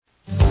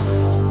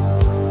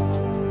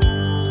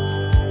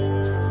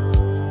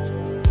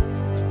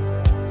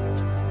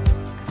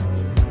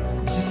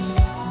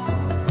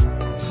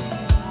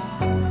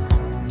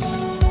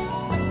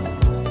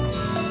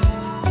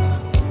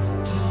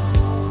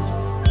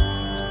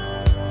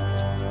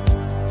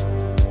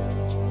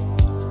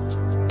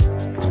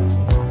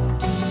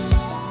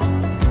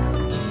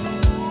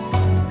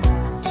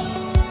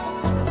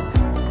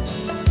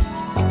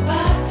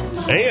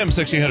AM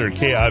 1600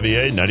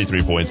 KIVA,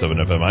 93.7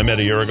 FM. I'm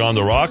Eddie Aragon,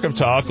 the Rock of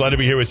Talk. Glad to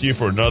be here with you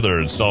for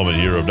another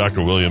installment here of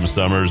Dr. William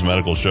Summers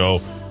Medical Show.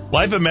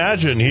 Life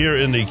Imagine here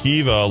in the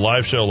Kiva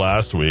live show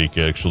last week,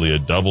 actually a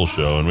double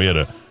show, and we had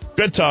a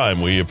good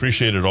time. We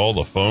appreciated all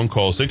the phone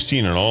calls,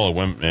 16 in all. I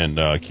went and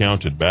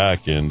counted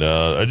back, and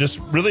I just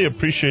really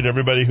appreciate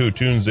everybody who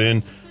tunes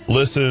in,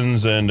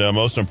 listens, and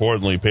most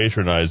importantly,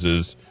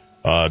 patronizes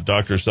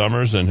Dr.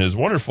 Summers and his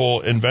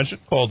wonderful invention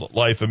called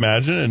Life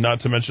Imagine, and not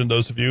to mention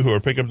those of you who are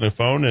picking up the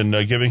phone and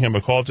giving him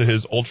a call to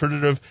his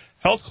alternative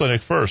health clinic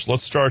first.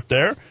 Let's start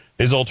there.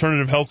 His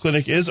alternative health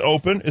clinic is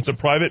open. It's a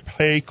private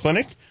pay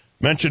clinic.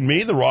 Mention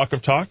me, the Rock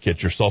of Talk.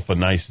 Get yourself a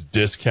nice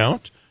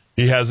discount.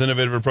 He has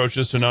innovative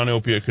approaches to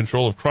non-opiate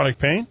control of chronic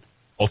pain,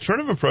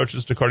 alternative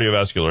approaches to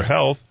cardiovascular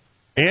health,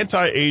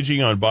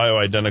 anti-aging on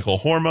bioidentical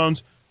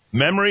hormones,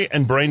 memory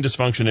and brain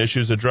dysfunction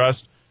issues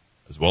addressed,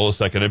 as well as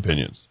second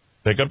opinions.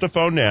 Pick up the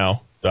phone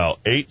now. Dial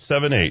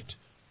 878-0192,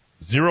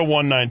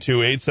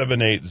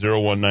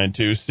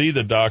 878-0192. See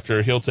the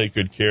doctor. He'll take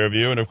good care of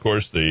you. And, of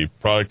course, the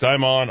product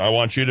I'm on, I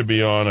want you to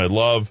be on. I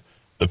love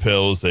the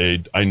pills.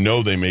 I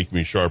know they make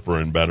me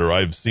sharper and better.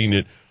 I've seen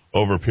it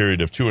over a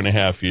period of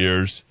 2.5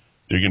 years.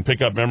 You can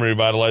pick up Memory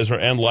Vitalizer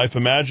and Life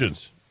Imagine.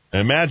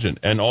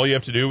 And all you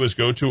have to do is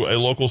go to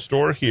a local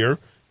store here.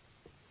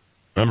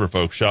 Remember,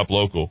 folks, shop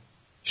local.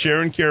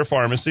 Sharon Care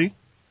Pharmacy.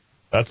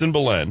 That's in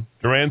Belen.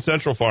 Durand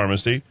Central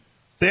Pharmacy.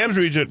 Sam's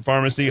Regent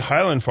Pharmacy,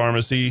 Highland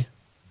Pharmacy,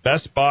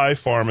 Best Buy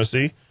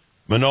Pharmacy,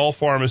 Manal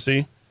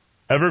Pharmacy,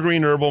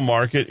 Evergreen Herbal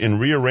Market in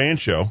Rio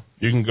Rancho.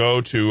 You can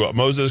go to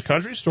Moses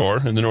Country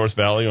Store in the North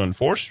Valley on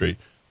 4th Street,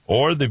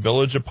 or the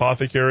Village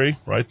Apothecary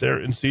right there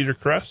in Cedar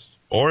Crest,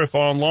 or if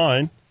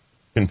online,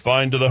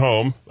 confined to the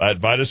home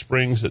at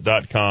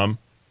vitasprings.com.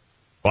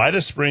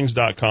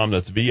 Vitasprings.com,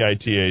 that's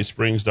VITA,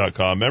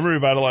 springs.com,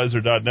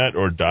 memoryrevitalizer.net,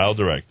 or dial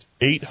direct,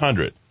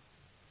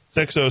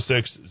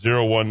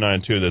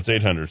 800-606-0192. That's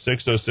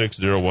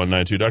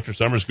 800-606-0192. Dr.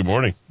 Summers, good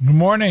morning. Good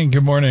morning,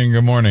 good morning,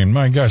 good morning.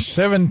 My gosh,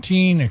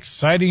 17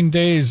 exciting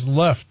days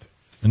left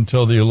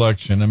until the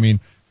election. I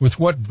mean, with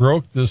what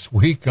broke this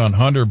week on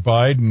Hunter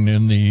Biden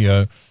in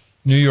the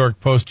New York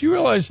Post, do you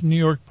realize the New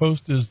York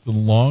Post is the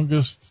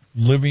longest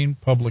living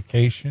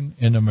publication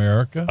in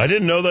America? I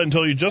didn't know that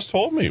until you just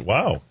told me.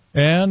 Wow.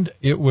 And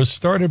it was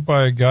started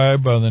by a guy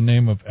by the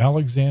name of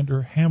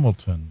Alexander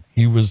Hamilton.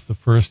 He was the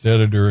first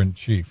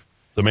editor-in-chief.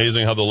 It's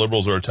amazing how the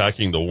liberals are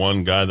attacking the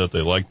one guy that they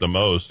like the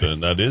most,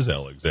 and that is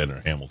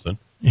Alexander Hamilton.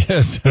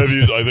 Yes.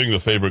 I think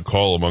the favorite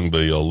call among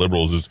the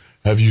liberals is,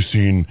 have you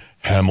seen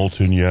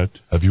Hamilton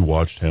yet? Have you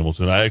watched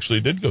Hamilton? I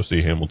actually did go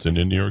see Hamilton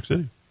in New York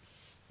City.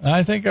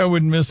 I think I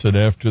would miss it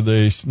after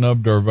they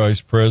snubbed our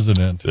vice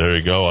president. There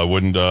you go. I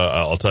wouldn't.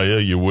 I'll tell you,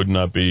 you would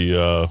not be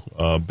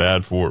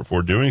bad for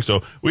doing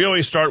so. We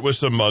always start with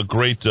some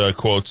great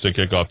quotes to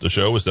kick off the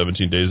show with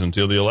 17 days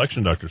until the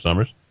election, Dr.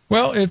 Summers.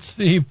 Well, it's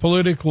the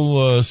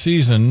political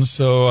season,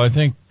 so I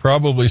think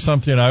probably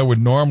something I would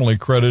normally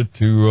credit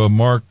to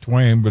Mark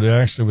Twain, but it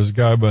actually was a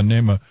guy by the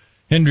name of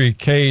Henry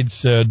Cade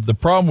said, the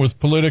problem with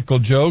political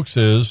jokes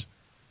is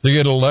they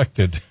get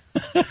elected.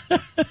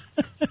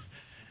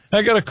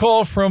 I got a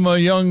call from a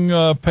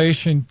young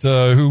patient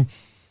who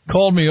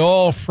called me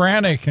all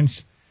frantic,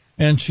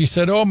 and she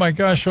said, oh, my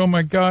gosh,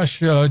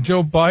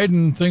 Joe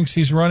Biden thinks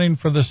he's running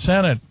for the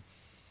Senate.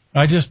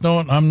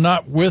 I'm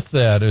not with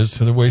that, is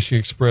the way she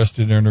expressed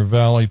it in her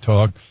Valley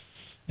talk.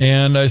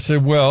 And I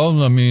said,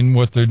 well, I mean,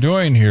 what they're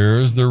doing here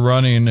is they're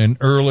running an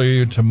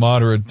early to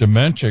moderate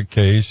dementia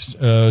case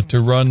to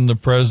run the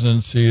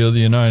presidency of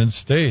the United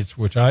States,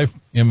 which I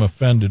am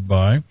offended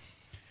by.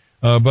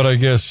 But I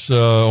guess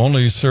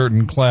only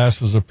certain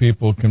classes of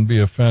people can be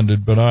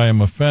offended, but I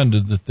am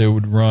offended that they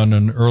would run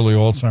an early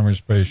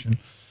Alzheimer's patient.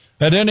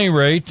 At any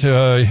rate,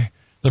 the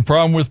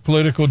problem with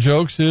political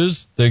jokes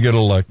is they get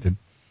elected.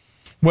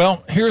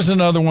 Well, here's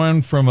another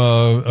one from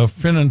a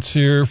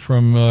financier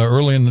from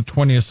early in the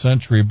 20th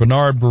century,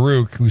 Bernard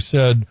Baruch, who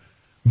said,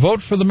 vote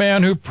for the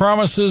man who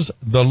promises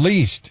the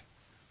least,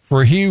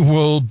 for he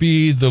will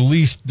be the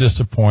least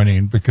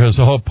disappointing, because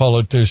all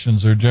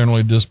politicians are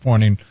generally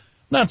disappointing.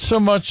 Not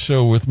so much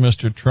so with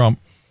Mr. Trump.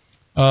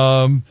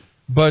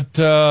 But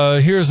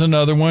here's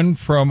another one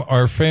from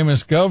our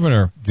famous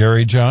governor,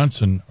 Gary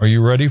Johnson. Are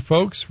you ready,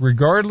 folks?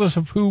 Regardless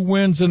of who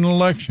wins an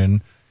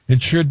election, it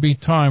should be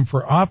time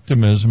for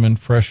optimism and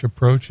fresh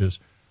approaches.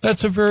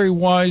 That's a very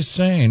wise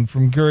saying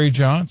from Gary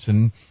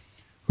Johnson,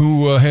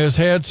 who has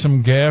had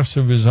some gaffes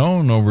of his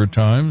own over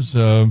times.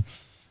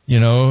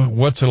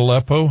 What's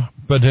Aleppo?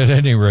 But at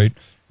any rate,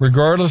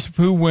 regardless of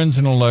who wins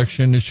an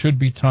election, it should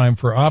be time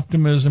for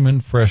optimism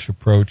and fresh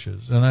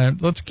approaches.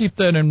 And let's keep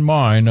that in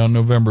mind on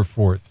November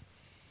 4th.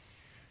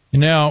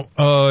 Now,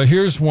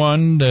 here's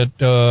one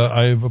that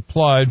I've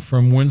applied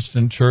from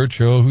Winston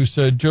Churchill, who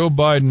said, Joe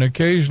Biden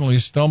occasionally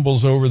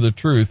stumbles over the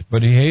truth,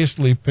 but he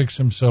hastily picks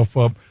himself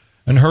up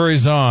and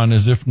hurries on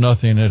as if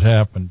nothing had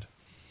happened.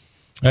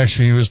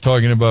 Actually, he was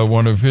talking about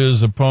one of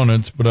his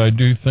opponents, but I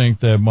do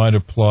think that might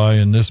apply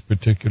in this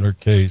particular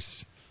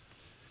case.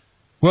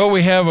 Well,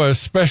 we have a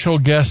special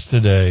guest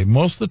today.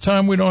 Most of the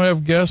time we don't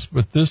have guests,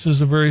 but this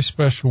is a very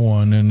special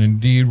one, and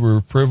indeed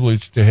we're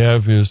privileged to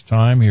have his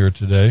time here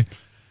today.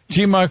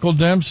 G. Michael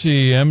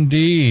Dempsey,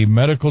 M.D.,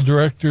 Medical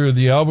Director of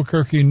the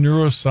Albuquerque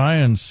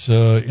Neuroscience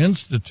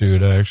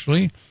Institute,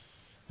 actually.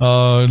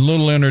 A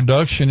little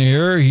introduction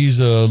here. He's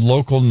a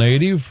local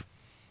native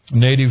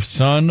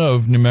son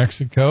of New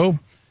Mexico.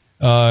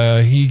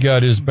 He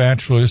got his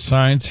Bachelor of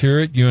Science here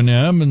at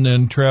UNM and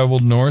then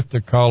traveled north to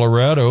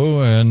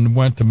Colorado and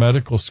went to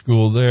medical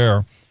school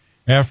there.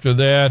 After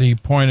that, he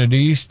pointed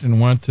east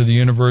and went to the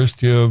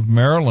University of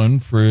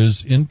Maryland for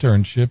his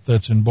internship.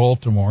 That's in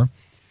Baltimore.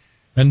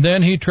 And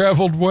then he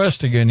traveled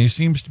west again. He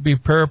seems to be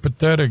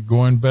peripatetic,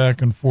 going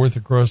back and forth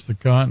across the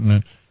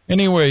continent.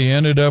 Anyway, he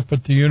ended up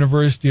at the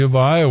University of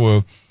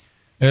Iowa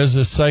as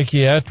a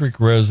psychiatric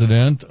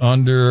resident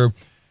under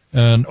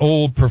an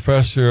old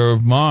professor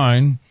of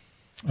mine.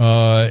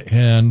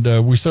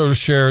 And we sort of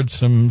shared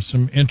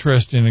some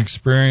interesting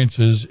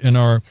experiences in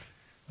our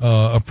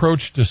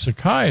approach to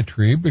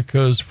psychiatry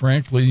because,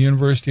 frankly, the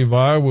University of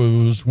Iowa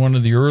was one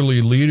of the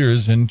early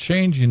leaders in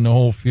changing the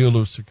whole field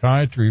of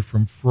psychiatry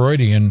from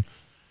Freudian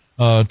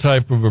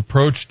type of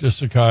approach to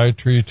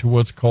psychiatry to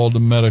what's called a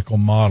medical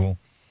model.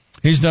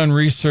 He's done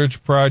research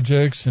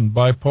projects in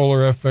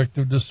bipolar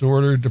affective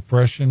disorder,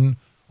 depression,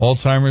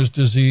 Alzheimer's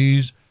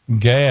disease,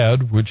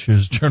 GAD, which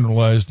is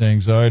generalized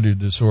anxiety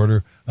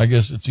disorder. I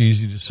guess it's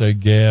easy to say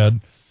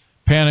GAD,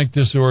 panic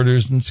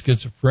disorders, and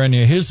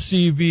schizophrenia. His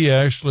CV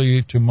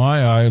actually, to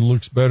my eye,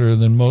 looks better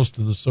than most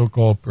of the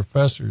so-called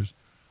professors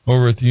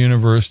over at the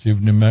University of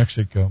New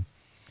Mexico.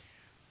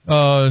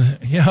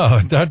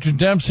 Dr.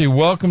 Dempsey,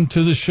 welcome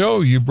to the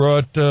show. You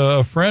brought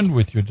a friend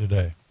with you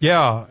today.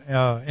 Yeah,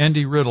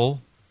 Andy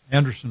Riddle,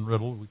 Anderson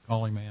Riddle, we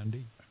call him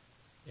Andy.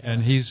 Yeah.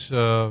 And he's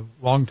a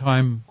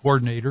longtime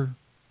coordinator.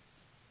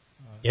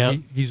 He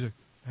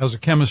has a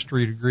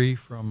chemistry degree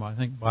from, I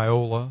think,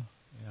 Biola,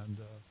 and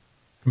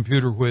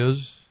computer whiz,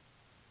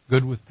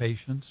 good with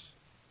patients.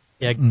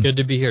 Yeah, good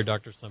to be here,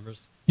 Dr. Summers.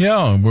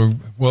 Yeah,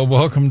 well,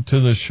 welcome to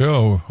the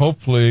show.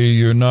 Hopefully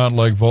you're not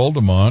like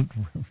Voldemort,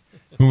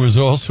 who was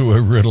also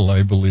a riddle,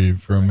 I believe,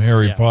 from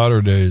Harry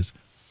Potter days.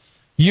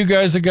 You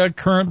guys have got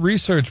current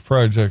research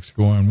projects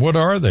going. What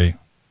are they?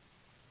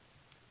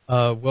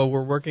 Well,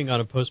 we're working on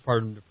a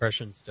postpartum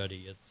depression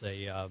study. It's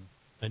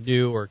a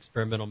new or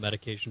experimental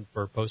medication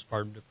for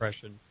postpartum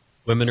depression,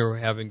 women who are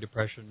having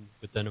depression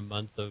within a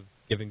month of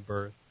giving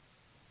birth.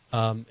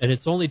 And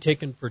it's only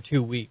taken for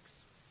 2 weeks,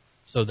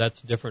 so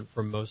that's different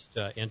from most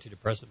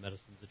antidepressant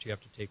medicines that you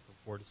have to take for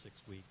 4 to 6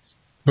 weeks.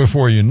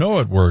 Before you know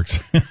it works,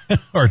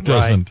 or it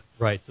doesn't.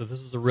 Right, so this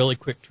is a really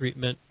quick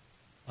treatment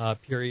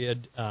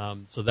period.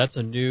 So that's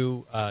a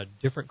new,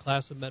 different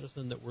class of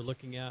medicine that we're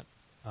looking at,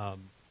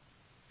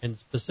 and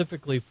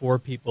specifically for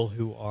people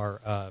who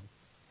are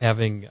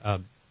having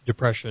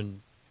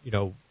depression,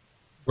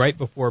 right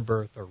before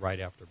birth or right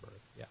after birth.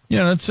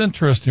 Yeah, that's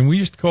interesting. We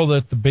used to call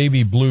that the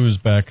baby blues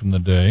back in the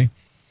day.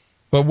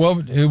 But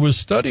it was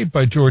studied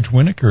by George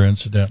Winnaker,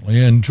 incidentally,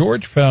 and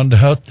George found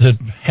out that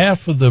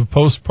half of the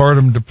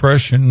postpartum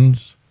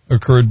depressions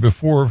occurred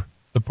before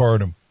the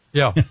partum.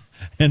 Yeah.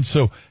 And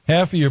so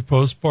half of your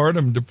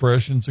postpartum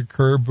depressions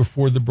occur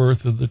before the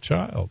birth of the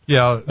child.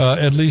 Yeah.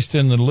 At least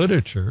in the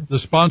literature. The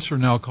sponsor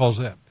now calls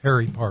that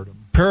peripartum.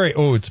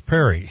 It's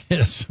peri.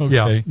 Yes, okay.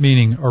 Yeah,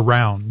 meaning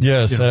around.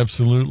 Yes,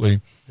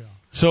 absolutely. Yeah.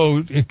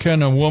 So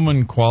can a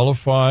woman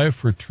qualify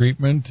for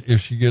treatment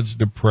if she gets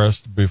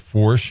depressed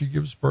before she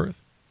gives birth?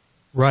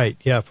 Right,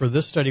 yeah. For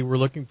this study, we're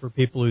looking for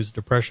people whose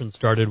depression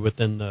started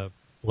within the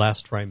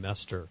last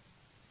trimester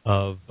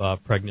of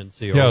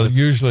pregnancy.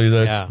 Usually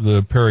that's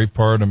the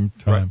peripartum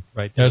time.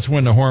 Right. That's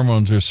when the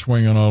hormones are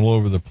swinging all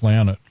over the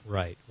planet.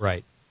 Right.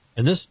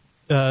 And this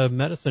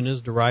medicine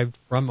is derived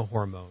from a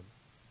hormone.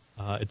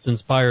 It's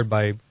inspired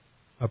by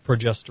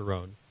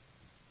progesterone.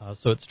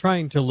 So it's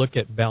trying to look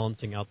at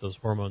balancing out those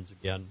hormones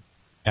again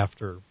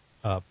after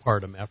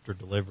partum, after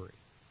delivery.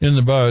 In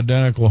the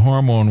bioidentical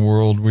hormone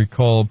world, we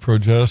call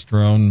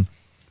progesterone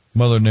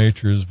Mother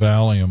Nature's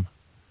Valium.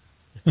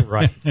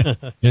 Right.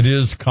 It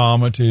is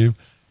calmative.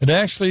 It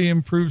actually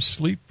improves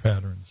sleep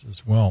patterns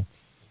as well,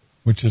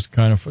 which is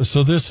kind of...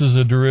 So this is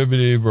a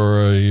derivative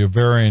or a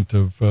variant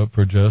of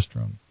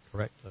progesterone.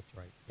 Correct. That's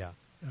right. Yeah.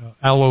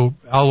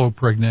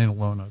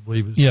 Allopregnanolone, I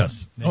believe is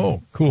yes. the name.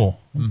 Oh, cool.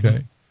 Okay.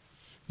 Mm-hmm.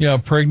 Yeah,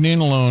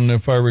 pregnenolone,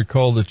 if I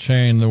recall the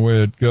chain, the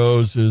way it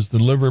goes is the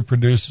liver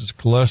produces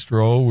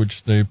cholesterol,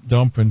 which they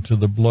dump into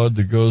the blood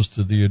that goes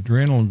to the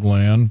adrenal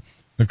gland.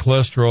 The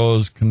cholesterol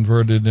is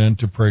converted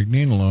into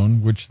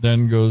pregnenolone, which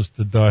then goes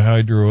to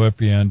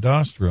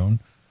dihydroepiandrosterone,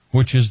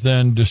 which is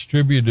then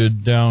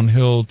distributed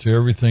downhill to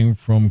everything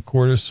from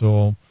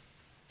cortisol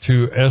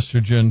to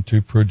estrogen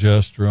to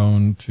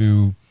progesterone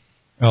to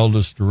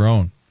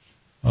aldosterone.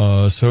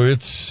 So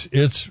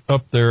it's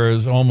up there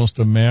as almost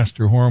a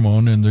master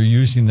hormone, and they're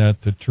using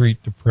that to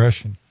treat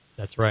depression.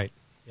 That's right.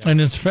 Yeah. And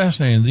it's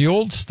fascinating. The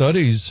old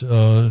studies,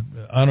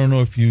 I don't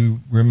know if you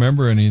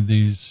remember any of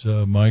these,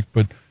 Mike,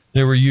 but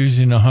they were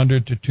using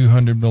 100 to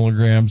 200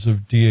 milligrams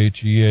of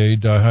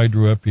DHEA,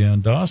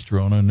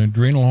 dihydroepiandrosterone, an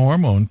adrenal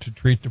hormone, to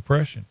treat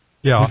depression.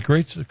 Yeah. With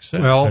great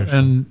success. Well, actually.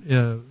 and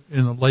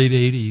in the late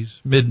 80s,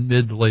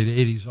 mid to late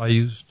 80s, I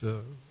used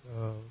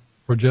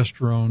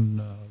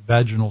progesterone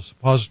vaginal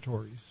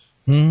suppositories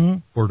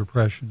for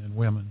depression in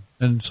women.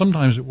 And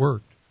sometimes it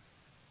worked.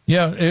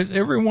 Yeah,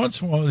 every once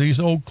in a while, these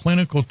old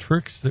clinical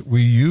tricks that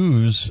we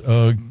use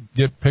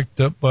get picked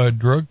up by a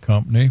drug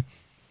company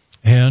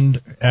and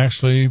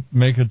actually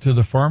make it to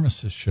the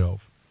pharmacist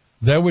shelf.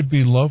 That would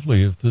be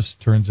lovely if this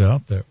turns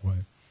out that way.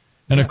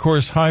 And, of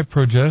course, high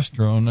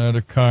progesterone,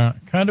 that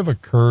kind of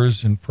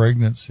occurs in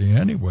pregnancy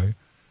anyway.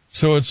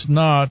 So it's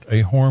not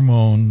a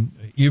hormone,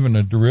 even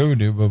a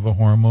derivative of a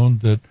hormone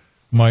that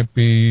might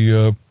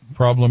be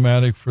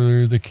problematic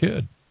for the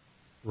kid.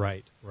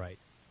 Right.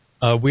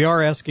 We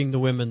are asking the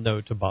women,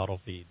 though, to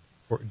bottle feed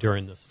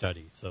during the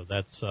study. So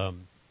that's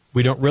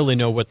we don't really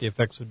know what the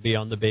effects would be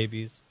on the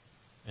babies.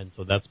 And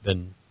so that's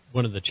been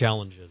one of the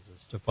challenges,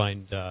 is to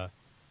find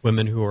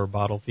women who are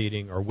bottle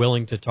feeding or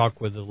willing to talk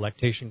with a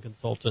lactation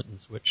consultant and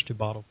switch to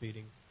bottle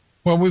feeding.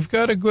 Well, we've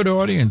got a good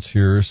audience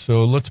here,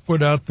 so let's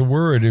put out the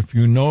word. If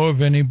you know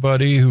of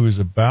anybody who is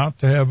about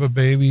to have a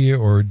baby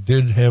or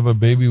did have a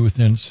baby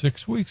within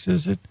 6 weeks,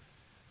 is it?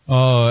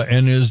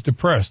 And is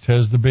depressed,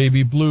 has the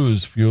baby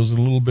blues, feels a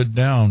little bit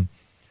down.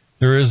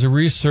 There is a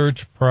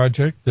research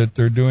project that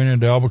they're doing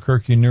at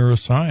Albuquerque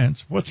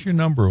Neuroscience. What's your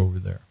number over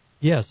there?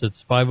 Yes,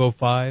 it's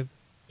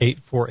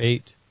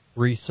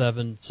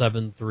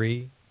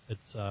 505-848-3773.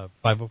 It's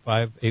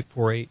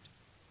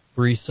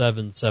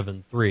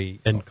 505-848-3773.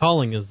 And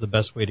calling is the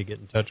best way to get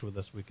in touch with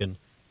us. We can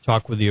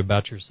talk with you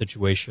about your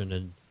situation.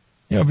 And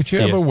yeah, but you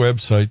have a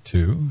website,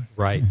 too.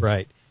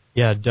 Right.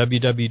 Yeah,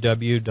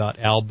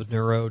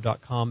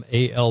 www.albneuro.com,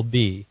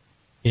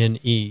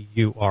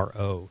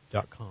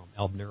 ALBNEURO.com,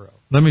 Albneuro.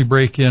 Let me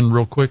break in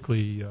real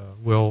quickly,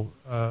 Will.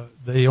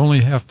 They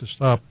only have to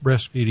stop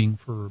breastfeeding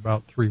for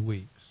about 3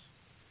 weeks.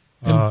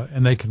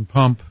 And they can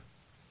pump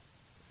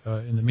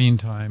in the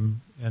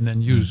meantime and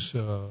then use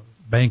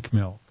bank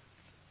milk.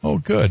 Oh,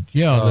 good.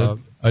 Yeah,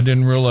 I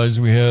didn't realize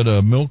we had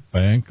a milk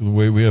bank the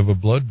way we have a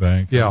blood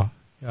bank. Yeah.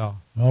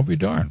 I'll be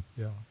darned.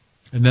 Yeah.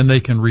 And then they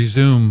can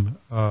resume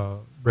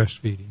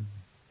breastfeeding,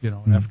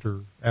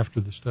 after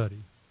the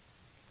study.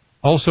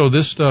 Also,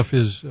 this stuff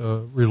is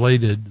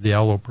related, the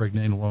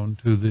allopregnanolone,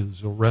 to the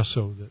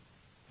Zulresso that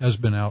has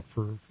been out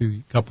for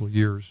a couple of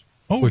years,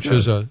 which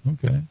is a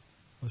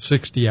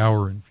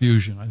 60-hour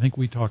infusion. I think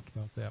we talked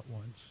about that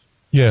once.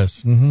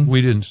 Yes. Mm-hmm.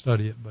 We didn't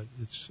study it, but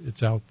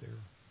it's out there.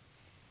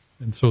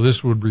 And so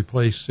this would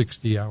replace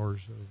 60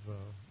 hours of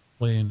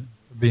being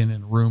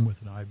in a room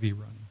with an IV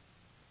running.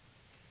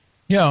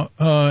 Yeah,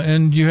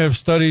 and you have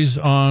studies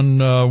on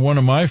one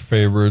of my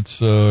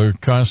favorites,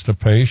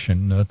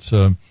 constipation. That's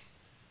a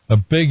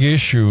big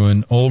issue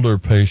in older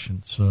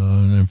patients.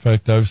 And in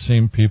fact, I've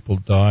seen people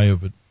die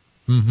of it.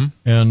 Mm-hmm.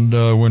 And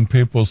when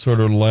people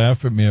sort of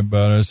laugh at me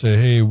about it, I say,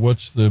 hey,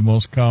 what's the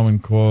most common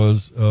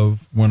cause of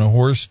when a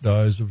horse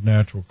dies of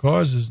natural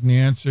causes? And the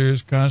answer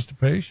is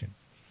constipation.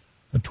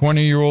 A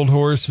 20-year-old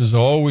horse is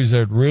always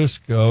at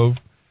risk of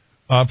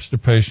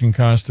obstipation,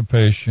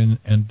 constipation,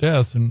 and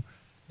death. And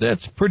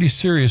that's pretty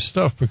serious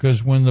stuff,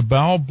 because when the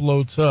bowel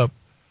bloats up,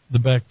 the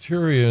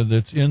bacteria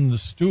that's in the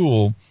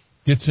stool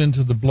gets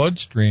into the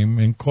bloodstream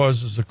and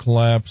causes a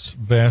collapse,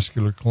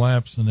 vascular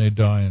collapse, and they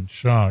die in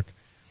shock.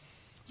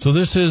 So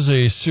this is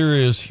a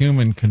serious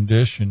human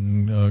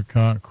condition,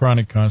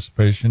 chronic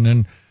constipation,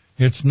 and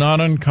it's not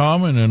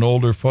uncommon in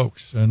older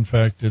folks. In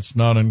fact, it's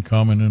not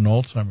uncommon in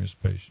Alzheimer's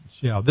patients.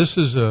 Yeah, this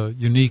is a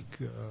unique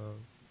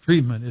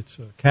treatment. It's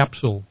a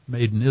capsule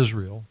made in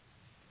Israel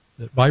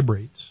that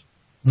vibrates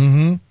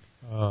at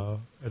a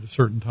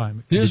certain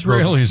time. The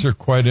Israelis are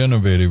quite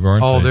innovative,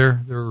 aren't they? Oh,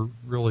 they're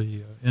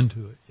really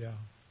into it, yeah.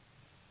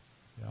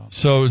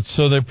 So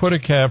they put a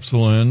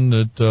capsule in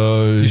that...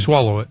 you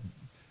swallow it.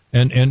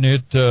 And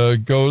it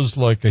goes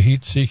like a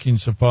heat-seeking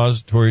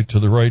suppository to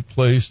the right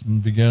place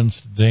and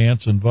begins to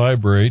dance and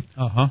vibrate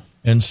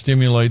and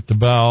stimulate the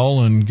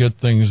bowel and get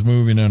things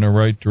moving in the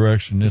right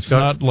direction. It's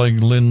not like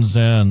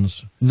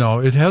Linzan's. No,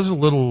 it has a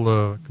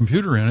little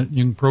computer in it.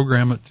 You can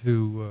program it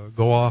to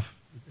go off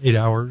 8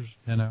 hours,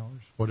 10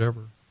 hours,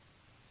 whatever.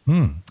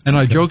 And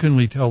I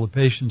jokingly tell the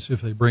patients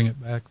if they bring it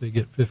back, they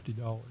get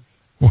 $50.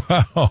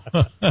 Wow.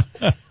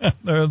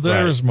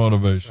 There's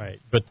motivation. Right.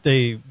 But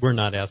we're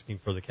not asking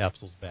for the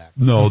capsules back.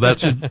 No,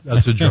 that's a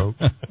joke.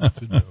 That's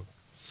a joke.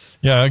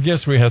 Yeah, I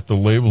guess we have to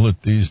label it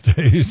these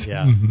days.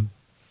 Yeah.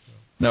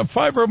 Now,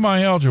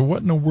 fibromyalgia,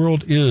 what in the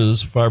world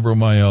is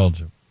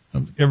fibromyalgia?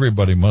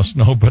 Everybody must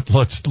know, but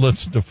let's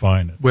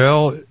define it.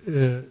 Well,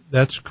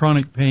 that's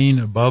chronic pain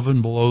above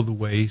and below the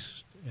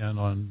waist and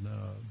on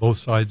both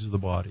sides of the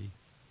body.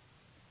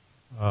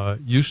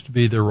 Used to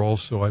be there were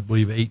also, I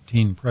believe,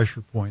 18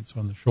 pressure points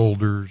on the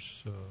shoulders,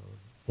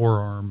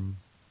 forearm,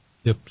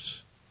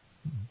 hips,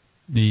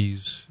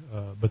 knees,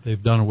 but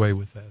they've done away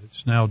with that.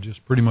 It's now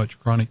just pretty much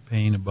chronic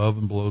pain above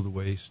and below the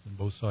waist and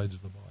both sides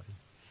of the body.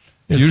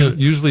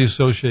 Usually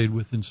associated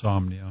with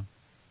insomnia.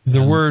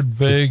 The word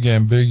vague,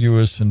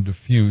 ambiguous, and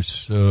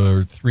diffuse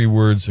are three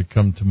words that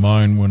come to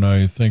mind when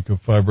I think of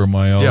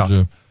fibromyalgia.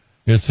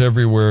 Yeah. It's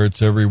everywhere,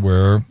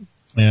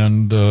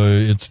 and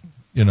it's,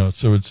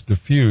 so it's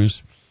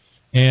diffuse,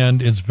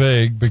 and it's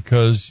vague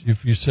because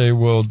if you say,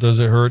 well, does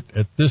it hurt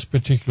at this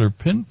particular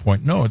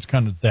pinpoint? No, it's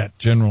kind of that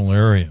general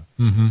area.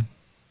 Mm-hmm.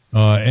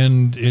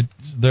 And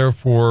it's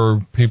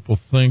therefore people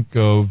think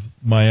of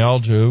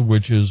myalgia,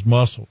 which is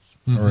muscles,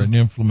 or an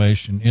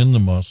inflammation in the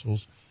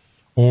muscles,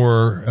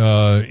 or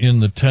in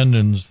the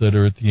tendons that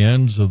are at the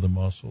ends of the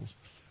muscles.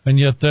 And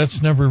yet that's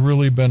never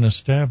really been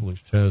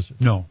established, has it?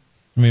 No.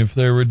 I mean, if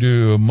they were to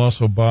do a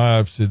muscle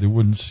biopsy, they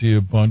wouldn't see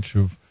a bunch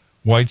of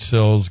white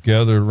cells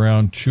gathered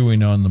around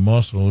chewing on the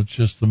muscle. It's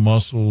just the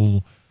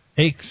muscle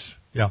aches.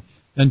 Yeah.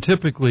 And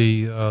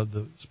typically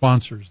the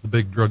sponsors, the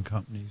big drug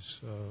companies,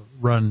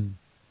 run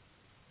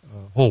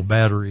a whole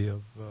battery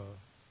of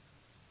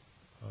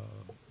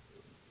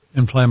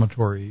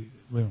inflammatory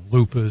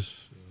lupus,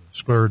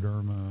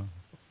 scleroderma,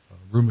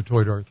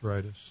 rheumatoid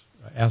arthritis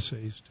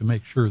assays to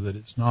make sure that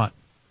it's not.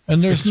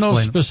 And there's no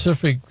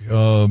specific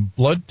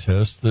blood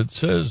test that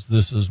says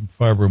this is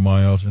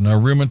fibromyalgia. Now,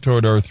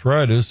 rheumatoid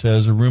arthritis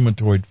has a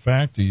rheumatoid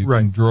factor you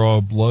can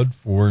draw blood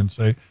for and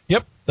say,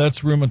 yep,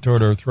 that's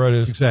rheumatoid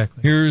arthritis.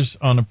 Exactly. Here's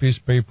on a piece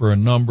of paper a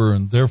number,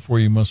 and therefore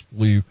you must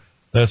believe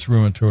that's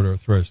rheumatoid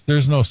arthritis.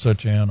 There's no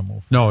such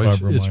animal for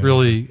fibromyalgia. It's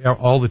really,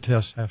 all the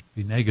tests have to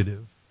be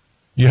negative.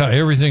 Yeah,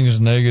 everything is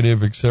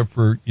negative except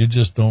for you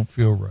just don't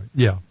feel right.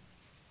 Yeah.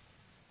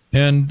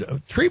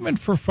 And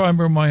treatment for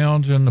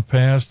fibromyalgia in the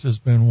past has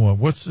been what?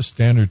 What's the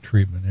standard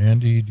treatment?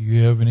 Andy, do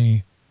you have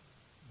any?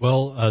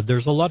 Well,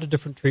 there's a lot of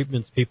different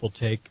treatments people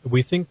take.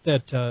 We think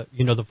that, the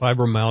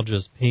fibromyalgia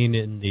is pain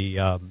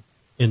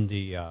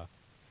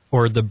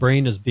or the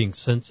brain is being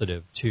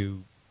sensitive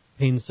to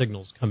pain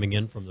signals coming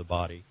in from the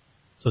body.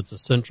 So it's a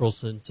central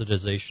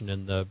sensitization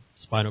in the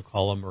spinal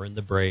column or in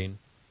the brain.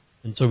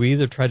 And so we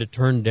either try to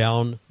turn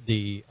down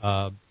the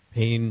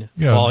pain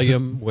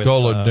volume with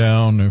dull it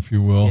down, if you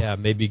will. Yeah,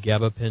 maybe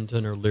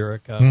gabapentin or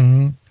Lyrica.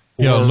 Mm-hmm.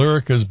 Yeah,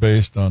 Lyrica is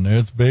based on it.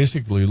 It's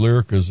basically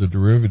Lyrica is a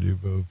derivative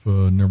of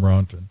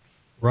Neurontin.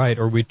 Right,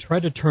 or we try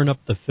to turn up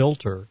the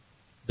filter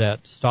that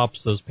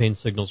stops those pain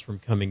signals from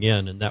coming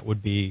in, and that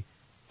would be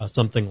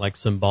something like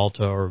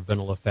Cymbalta or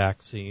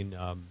venlafaxine,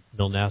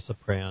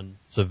 milnacipran,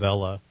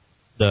 Savella,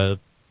 the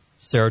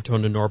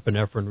serotonin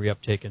norepinephrine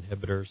reuptake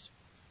inhibitors,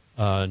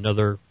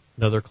 another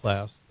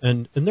class.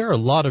 And there are a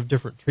lot of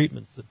different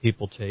treatments that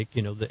people take,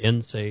 the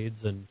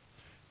NSAIDs and...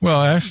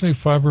 Well, actually,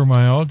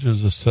 fibromyalgia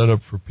is a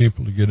setup for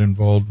people to get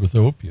involved with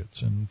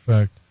opiates. And in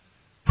fact,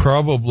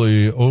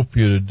 probably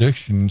opiate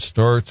addiction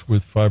starts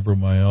with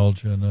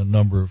fibromyalgia in a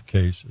number of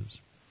cases.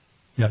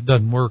 Yeah, it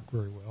doesn't work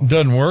very well. It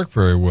doesn't work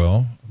very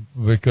well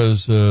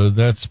because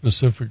that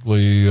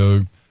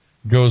specifically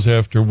goes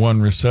after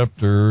one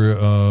receptor,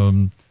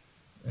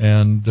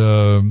 and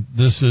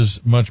this is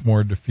much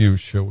more diffuse,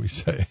 shall we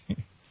say.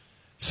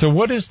 So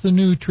what is the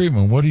new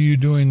treatment? What are you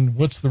doing?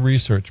 What's the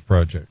research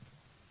project?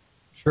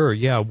 Sure,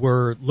 yeah.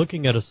 We're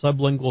looking at a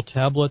sublingual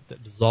tablet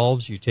that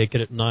dissolves. You take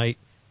it at night,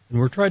 and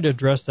we're trying to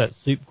address that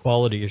sleep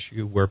quality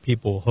issue where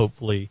people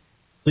hopefully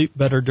sleep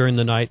better during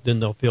the night, then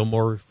they'll feel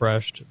more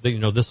refreshed.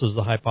 This is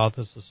the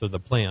hypothesis or the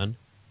plan,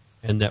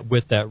 and that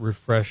with that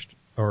refreshed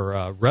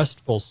or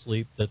restful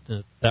sleep,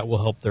 that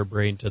will help their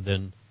brain to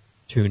then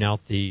tune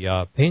out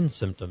the pain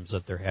symptoms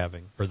that they're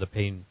having, or the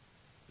pain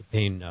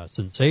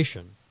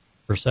sensation,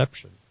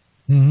 perception.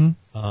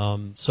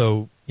 Mm-hmm.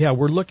 So, yeah,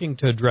 we're looking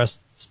to address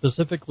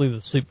specifically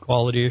the sleep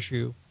quality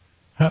issue.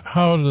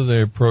 How do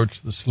they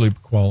approach the sleep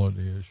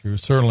quality issue?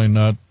 Certainly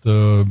not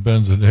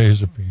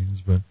benzodiazepines,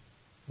 but...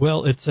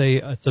 Well, it's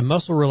a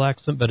muscle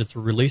relaxant, but it's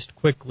released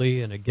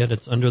quickly, and again,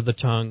 it's under the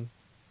tongue.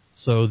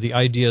 So the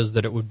idea is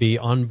that it would be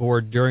on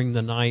board during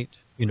the night,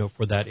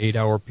 for that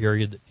 8-hour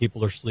period that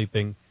people are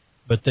sleeping.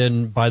 But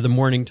then by the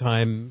morning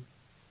time,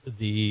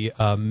 the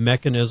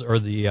mechanism or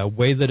the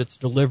way that it's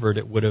delivered,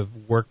 it would have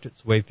worked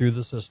its way through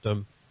the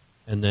system,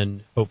 and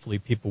then hopefully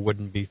people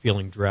wouldn't be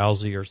feeling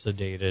drowsy or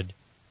sedated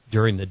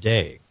during the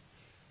day.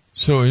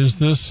 So is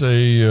this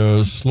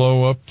a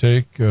slow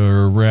uptake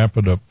or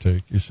rapid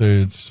uptake? You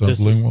say it's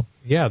sublingual?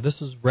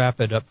 This is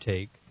rapid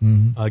uptake.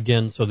 Mm-hmm.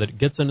 Again, so that it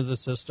gets into the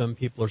system,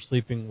 people are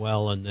sleeping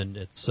well, and then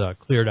it's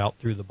cleared out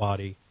through the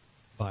body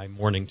by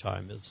morning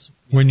time.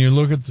 When you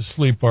look at the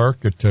sleep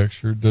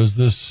architecture, does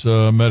this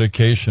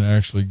medication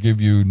actually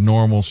give you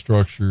normal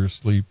structure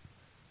sleep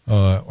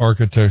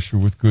architecture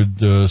with good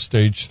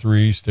stage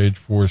 3, stage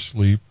 4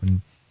 sleep?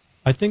 And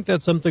I think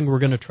that's something we're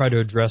going to try to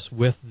address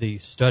with the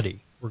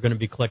study. We're going to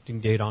be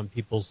collecting data on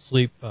people's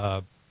sleep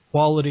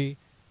quality,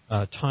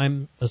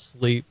 time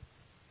asleep,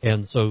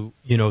 and so,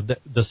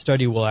 the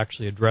study will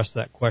actually address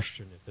that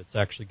question if it's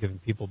actually giving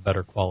people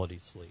better quality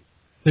sleep.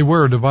 They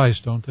wear a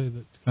device, don't they,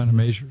 that kind of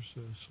measures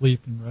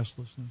sleep and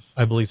restlessness?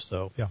 I believe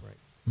so. Yeah. Right.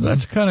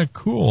 That's kind of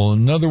cool.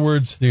 In other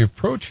words, the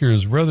approach here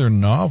is rather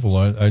novel.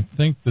 I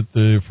think that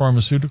the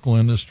pharmaceutical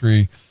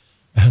industry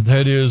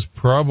That is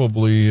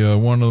probably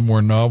one of the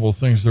more novel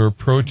things. They're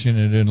approaching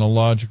it in a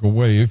logical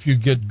way. If you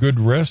get good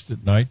rest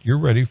at night, you're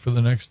ready for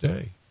the next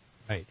day.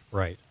 Right,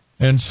 right.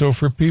 And so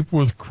for people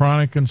with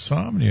chronic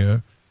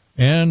insomnia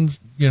and,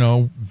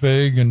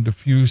 vague and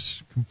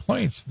diffuse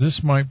complaints,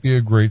 this might be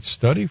a great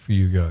study for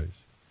you guys.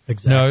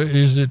 Exactly. Now,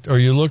 are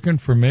you looking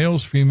for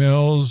males,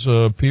 females,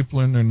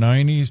 people in their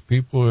 90s,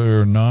 people that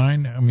are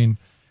 9? I mean,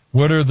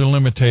 what are the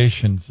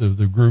limitations of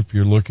the group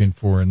you're looking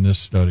for in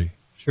this study?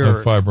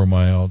 Sure. Of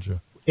fibromyalgia.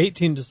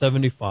 18 to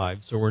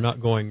 75, so we're not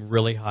going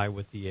really high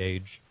with the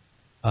age.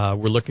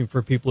 We're looking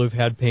for people who've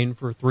had pain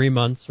for 3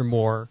 months or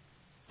more.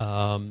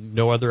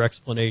 No other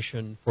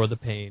explanation for the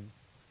pain.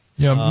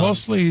 Yeah,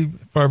 mostly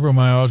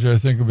fibromyalgia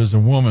I think of as a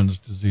woman's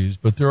disease,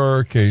 but there are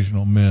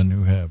occasional men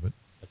who have it.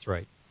 That's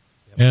right.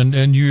 Yep.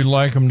 And you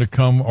like them to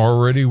come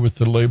already with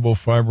the label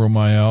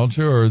fibromyalgia,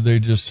 or they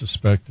just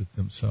suspect it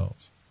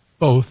themselves?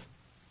 Both.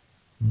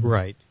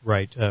 Right,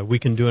 right. We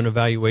can do an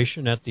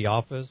evaluation at the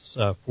office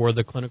for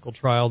the clinical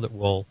trial that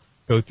will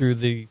go through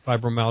the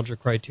fibromyalgia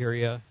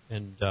criteria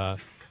and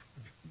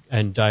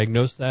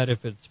diagnose that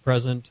if it's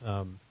present,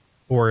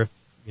 or if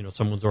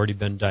someone's already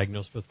been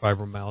diagnosed with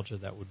fibromyalgia,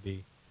 that would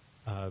be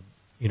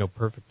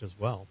perfect as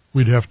well.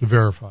 We'd have to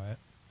verify it.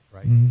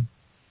 Right. Mm-hmm.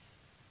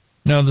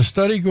 Now the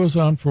study goes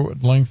on for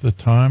what length of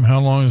time? How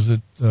long is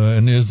it?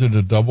 And is it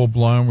a double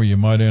blind where you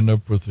might end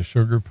up with a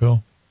sugar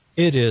pill?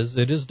 It is.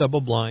 It is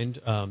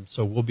double-blind,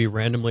 so we'll be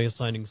randomly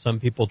assigning some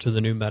people to the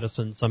new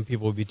medicine. Some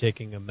people will be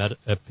taking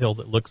a pill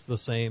that looks the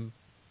same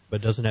but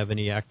doesn't have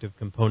any active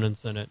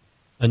components in it.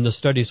 And the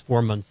study's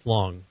 4 months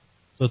long.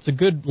 So it's a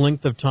good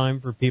length of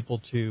time for people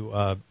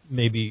to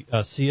maybe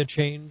see a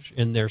change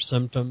in their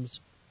symptoms,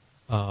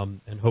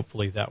 and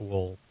hopefully that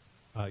will,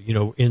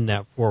 in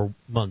that 4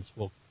 months,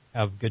 we'll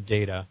have good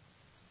data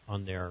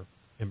on their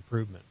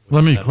improvement.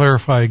 Let me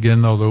clarify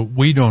again, though, that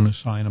we don't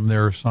assign them.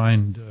 They're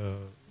assigned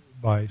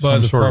by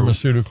the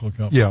pharmaceutical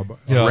company. Yeah,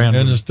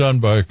 and it's done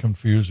by a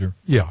confuser.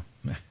 Yeah.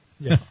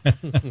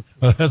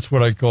 Well, that's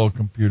what I call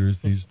computers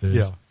these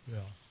days.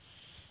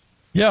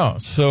 Yeah,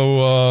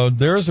 so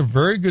there's a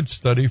very good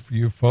study for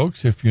you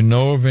folks. If you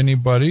know of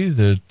anybody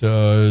that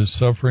is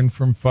suffering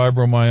from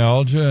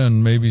fibromyalgia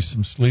and maybe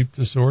some sleep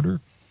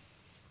disorder,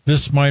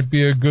 this might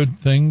be a good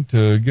thing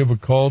to give a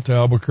call to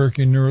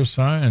Albuquerque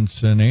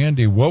Neuroscience. And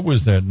Andy, what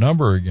was that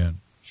number again?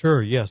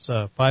 Sure, yes,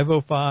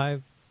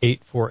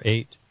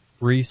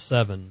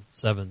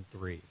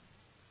 505-848-3773.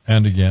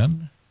 And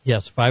again?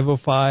 Yes,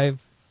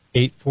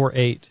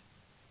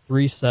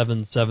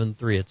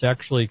 505-848-3773. It's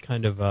actually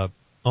kind of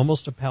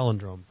almost a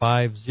palindrome,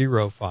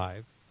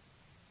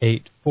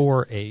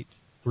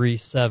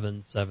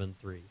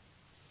 505-848-3773.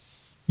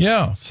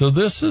 Yeah, so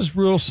this is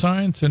real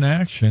science in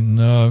action.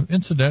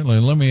 Incidentally,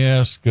 let me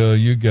ask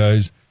you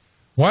guys,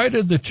 why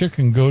did the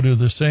chicken go to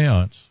the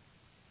seance?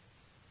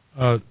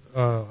 I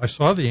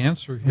saw the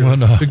answer here.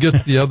 To get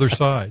to the other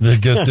side. To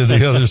get to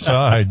the other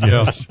side,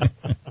 yes.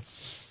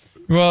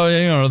 Well,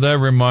 that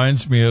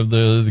reminds me of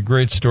the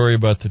great story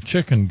about the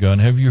chicken gun.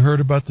 Have you heard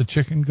about the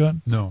chicken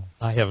gun? No.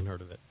 I haven't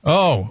heard of it.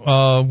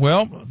 Oh,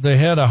 well, they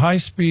had a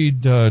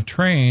high-speed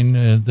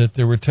train that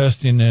they were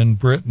testing in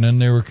Britain, and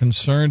they were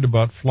concerned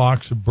about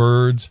flocks of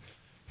birds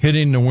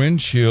hitting the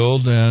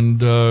windshield and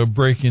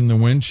breaking the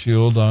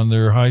windshield on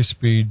their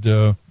high-speed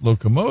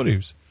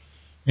locomotives.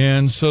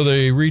 And so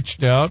they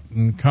reached out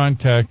and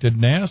contacted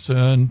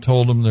NASA and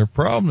told them their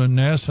problem, and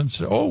NASA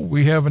said, oh,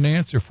 we have an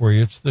answer for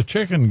you. It's the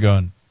chicken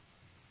gun.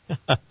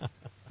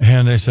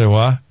 And they said,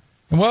 what?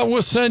 Well,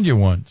 we'll send you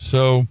one.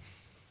 So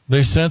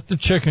they sent the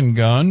chicken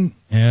gun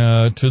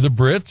to the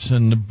Brits,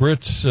 and the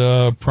Brits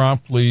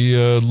promptly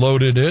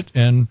loaded it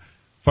and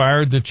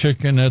fired the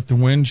chicken at the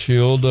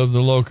windshield of the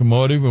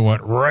locomotive. It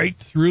went right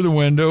through the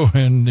window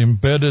and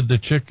embedded the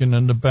chicken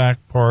in the back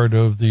part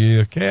of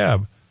the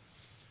cab.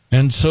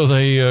 And so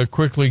they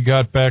quickly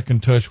got back in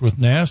touch with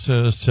NASA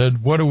and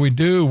said, what do we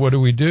do? What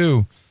do we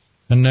do?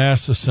 And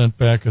NASA sent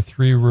back a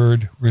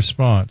 3-word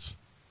response.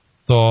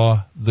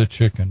 Thaw the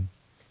chicken.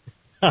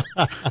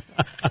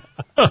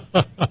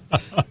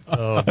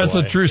 Oh, that's boy.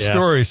 a true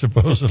story,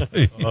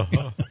 supposedly.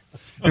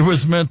 It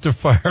was meant to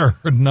fire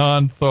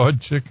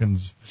non-thawed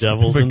chickens.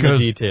 Devils in the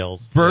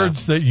details.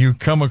 Birds that you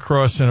come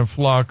across in a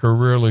flock are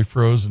rarely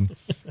frozen.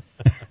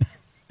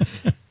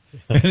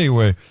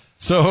 Anyway,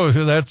 so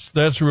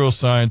that's real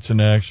science in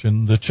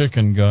action, the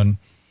chicken gun.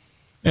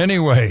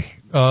 Anyway,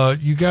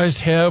 you guys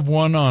have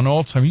one on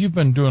Alzheimer's. You've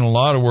been doing a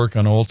lot of work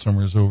on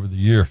Alzheimer's over the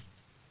year.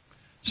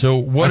 So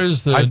what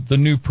is the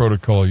new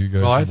protocol you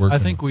guys are working on? I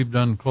think we've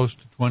done close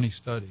to 20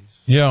 studies.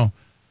 Yeah.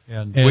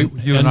 And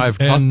you and I have...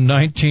 And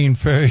 19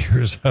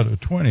 failures out of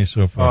 20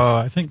 so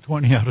far. I think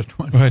 20 out of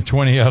 20.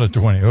 20 out of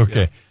 20,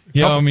 okay.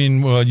 Yeah, I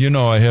mean, well,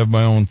 I have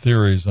my own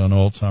theories on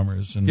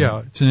Alzheimer's. And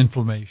it's an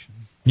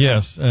inflammation.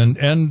 Yes, and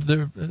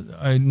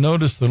I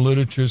noticed the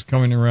literature is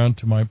coming around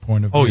to my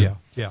point of view.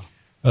 Oh, yeah.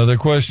 The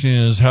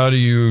question is, how do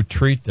you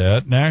treat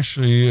that? And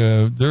actually,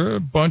 there are a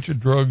bunch of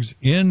drugs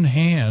in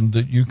hand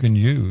that you can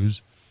use.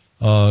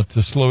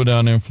 to slow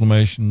down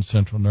inflammation in the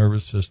central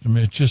nervous system.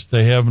 It's just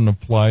they haven't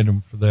applied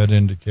them for that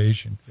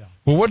indication. Yeah.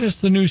 But what is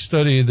the new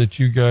study that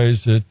you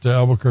guys at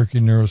Albuquerque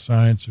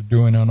Neuroscience are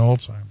doing on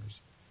Alzheimer's?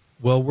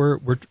 Well,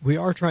 we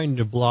are trying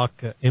to block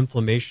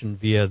inflammation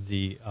via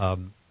the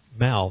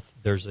mouth.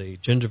 There's a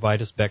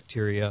gingivitis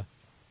bacteria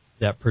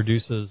that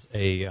produces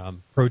a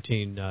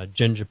protein,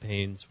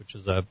 gingipains, which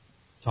is a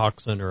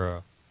toxin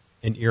or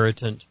an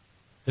irritant.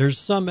 There's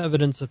some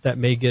evidence that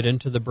may get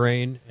into the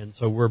brain, and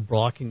so we're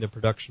blocking the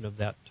production of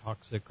that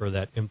toxic or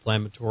that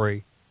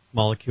inflammatory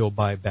molecule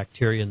by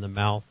bacteria in the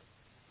mouth.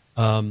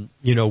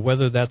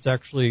 Whether that's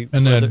actually...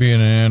 And that'd be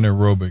an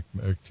anaerobic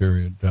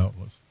bacteria,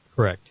 doubtless.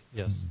 Correct,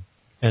 yes. Mm-hmm.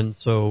 And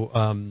so,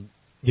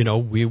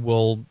 we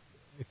will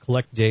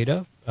collect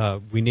data.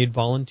 We need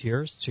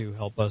volunteers to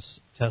help us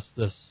test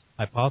this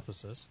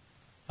hypothesis,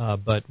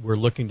 but we're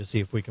looking to see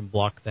if we can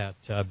block that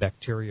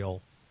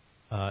bacterial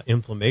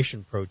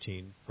inflammation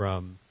protein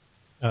from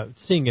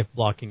seeing if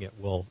blocking it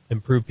will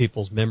improve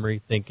people's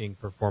memory, thinking,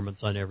 performance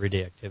on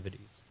everyday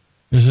activities.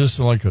 Is this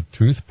like a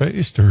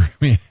toothpaste, or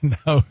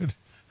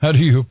how do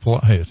you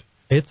apply it?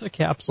 It's a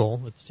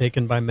capsule. It's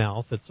taken by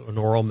mouth. It's an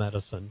oral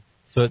medicine,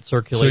 so it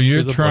circulates. So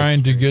you're through the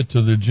trying to bloodstream. get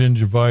to the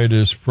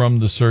gingivitis from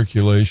the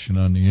circulation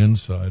on the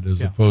inside, as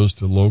opposed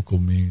to local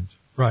means.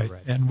 Right,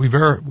 and we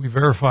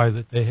verify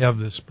that they have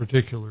this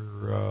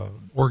particular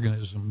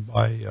organism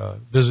by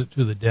visit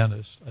to the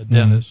dentist, a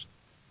dentist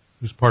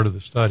who's part of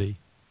the study,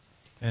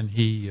 and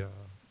he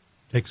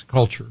takes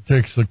culture.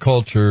 Takes the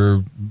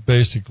culture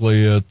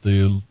basically at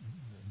the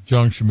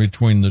junction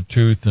between the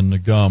tooth and the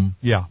gum.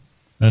 Yeah.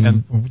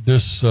 And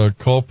this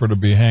culprit will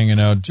be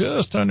hanging out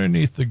just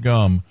underneath the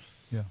gum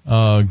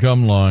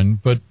line.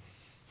 But,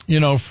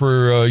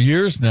 for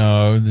years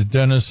now, the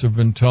dentists have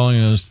been telling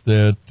us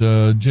that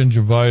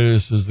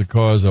gingivitis is the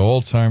cause of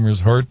Alzheimer's,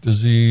 heart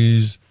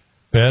disease,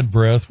 bad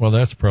breath. Well,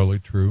 that's probably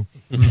true.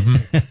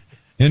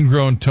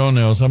 Ingrown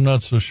toenails. I'm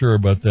not so sure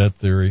about that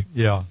theory.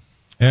 Yeah.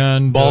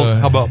 And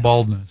how about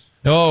baldness?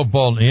 Oh,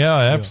 baldness.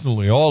 Yeah,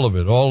 absolutely. All of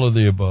it. All of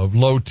the above.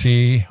 Low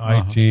T,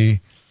 high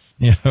T.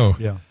 Yeah.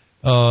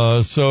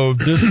 So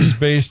this is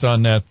based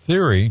on that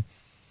theory.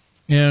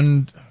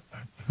 And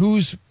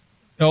who's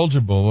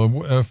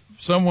eligible? If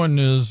someone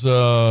is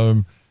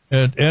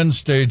at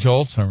end-stage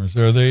Alzheimer's,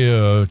 are they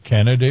a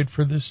candidate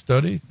for this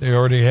study? They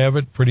already have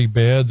it pretty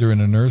bad. They're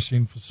in a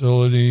nursing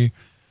facility.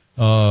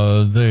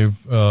 They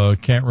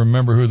can't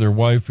remember who their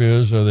wife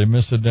is, or they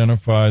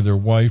misidentify their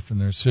wife and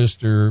their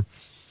sister,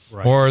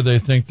 or they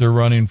think they're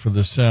running for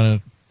the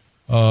Senate.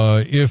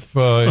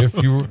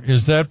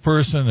 Is that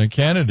person a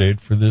candidate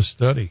for this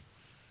study?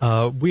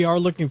 We are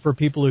looking for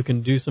people who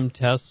can do some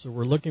tests. So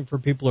we're looking for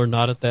people who are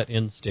not at that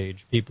end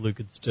stage, people who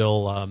could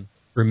still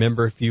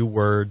remember a few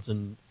words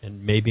and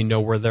maybe know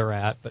where they're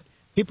at. But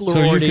people who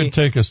already... So you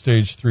could take a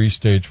stage 3,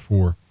 stage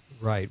 4.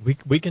 Right.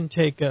 We can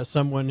take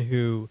someone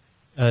who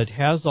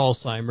has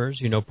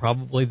Alzheimer's.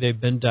 Probably they've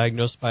been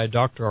diagnosed by a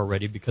doctor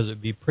already, because it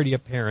would be pretty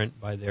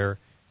apparent by their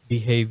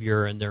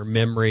behavior and their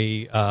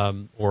memory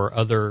or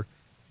other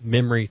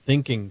memory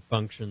thinking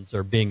functions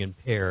are being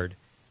impaired.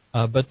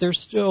 But they're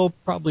still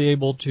probably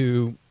able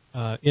to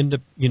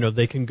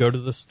they can go to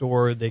the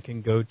store, they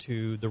can go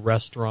to the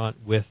restaurant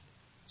with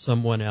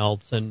someone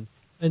else, and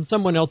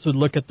someone else would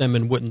look at them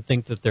and wouldn't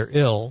think that they're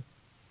ill.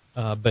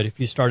 But if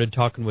you started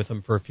talking with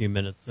them for a few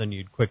minutes, then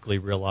you'd quickly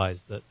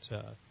realize that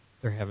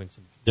they're having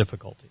some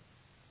difficulty.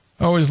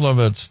 I always love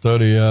that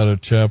study out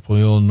of Chapel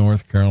Hill,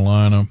 North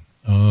Carolina.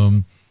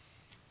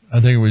 I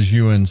think it was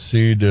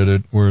UNC did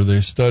it, where they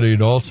studied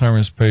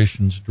Alzheimer's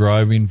patients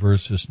driving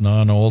versus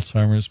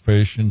non-Alzheimer's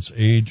patients,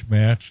 age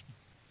matched,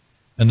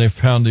 and they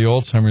found the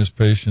Alzheimer's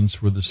patients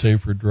were the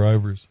safer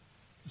drivers.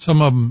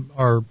 Some of them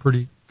are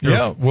pretty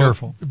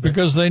careful.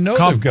 Because they know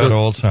they've got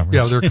Alzheimer's.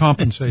 Yeah, they're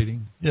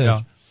compensating. Yes. Yeah.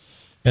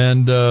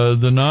 And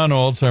the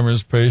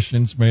non-Alzheimer's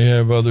patients may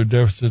have other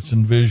deficits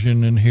in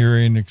vision and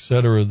hearing, et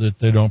cetera, that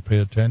they don't pay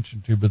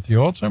attention to. But the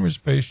Alzheimer's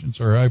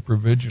patients are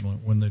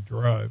hypervigilant when they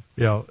drive.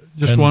 Yeah,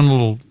 just one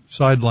little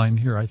sideline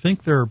here. I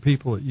think there are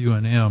people at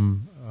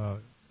UNM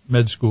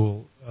med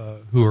school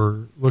who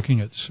are looking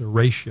at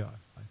serratia,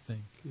 I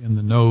think, in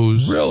the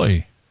nose.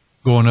 Really?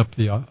 Going up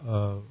the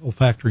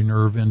olfactory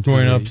nerve into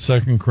up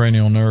second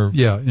cranial nerve.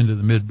 Yeah, into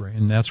the midbrain.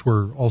 And that's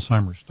where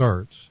Alzheimer's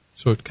starts.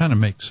 So it kind of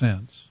makes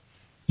sense.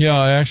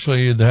 Yeah,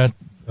 actually, that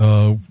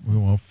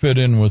will fit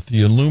in with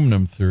the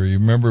aluminum theory.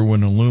 Remember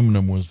when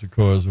aluminum was the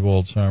cause of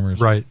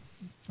Alzheimer's? Right.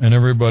 And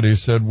everybody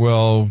said,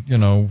 well,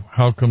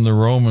 how come the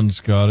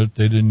Romans got it?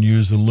 They didn't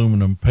use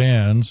aluminum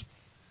pans.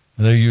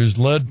 They used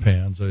lead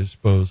pans, I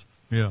suppose.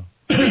 Yeah.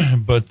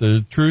 But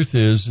the truth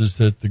is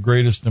that the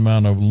greatest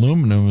amount of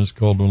aluminum is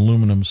called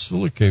aluminum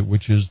silicate,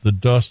 which is the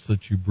dust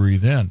that you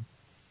breathe in.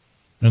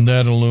 And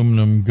that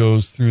aluminum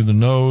goes through the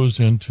nose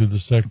into the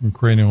second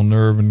cranial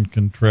nerve and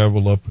can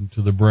travel up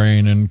into the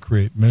brain and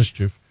create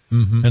mischief.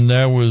 Mm-hmm. And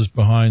that was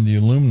behind the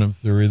aluminum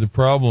theory. The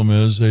problem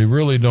is they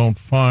really don't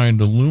find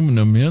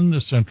aluminum in the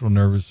central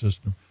nervous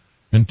system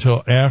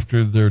until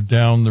after they're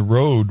down the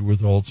road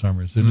with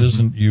Alzheimer's. It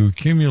isn't you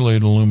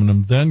accumulate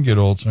aluminum, then get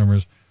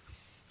Alzheimer's.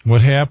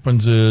 what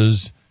happens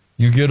is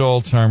you get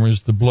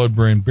Alzheimer's, the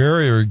blood-brain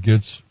barrier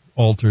gets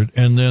altered,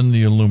 and then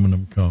the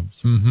aluminum comes.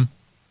 Mm-hmm.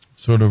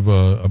 Sort of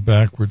a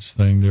backwards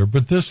thing there.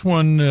 But this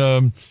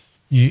one,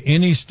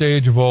 any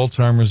stage of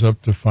Alzheimer's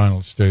up to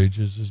final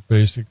stages is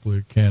basically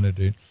a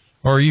candidate.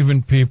 Or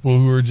even people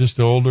who are just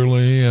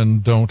elderly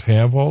and don't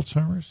have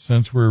Alzheimer's,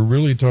 since we're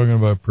really talking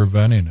about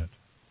preventing it.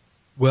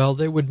 Well,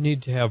 they would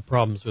need to have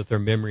problems with their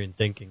memory and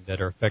thinking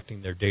that are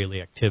affecting their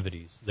daily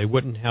activities. They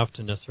wouldn't have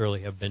to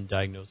necessarily have been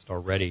diagnosed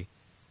already,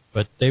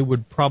 but they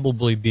would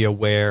probably be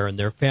aware, and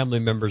their family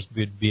members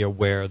would be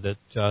aware that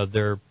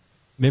their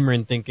memory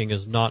and thinking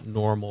is not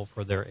normal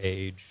for their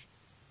age.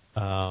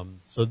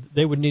 So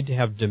they would need to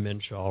have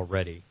dementia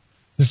already.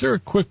 Is there a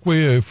quick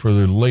way for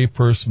the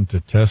layperson to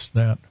test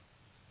that?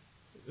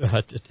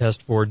 To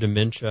test for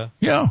dementia?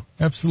 Yeah,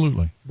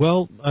 absolutely.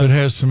 Well, it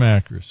has some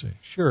accuracy.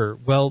 Sure.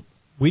 Well,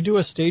 we do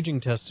a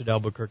staging test at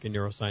Albuquerque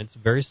Neuroscience.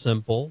 Very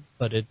simple,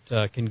 but it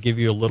can give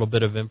you a little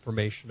bit of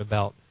information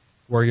about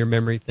where your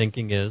memory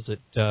thinking is. It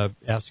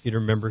asks you to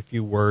remember a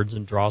few words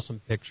and draw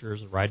some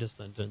pictures and write a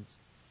sentence.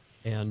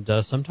 And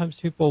sometimes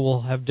people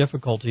will have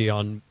difficulty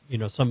on,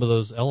 some of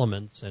those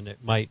elements, and it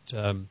might,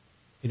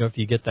 if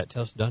you get that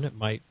test done, it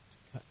might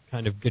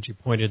kind of get you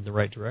pointed in the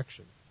right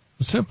direction.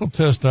 The simple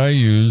test I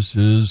use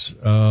is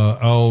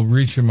I'll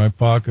reach in my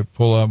pocket,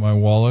 pull out my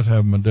wallet,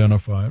 have them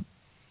identify it.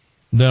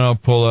 Then I'll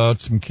pull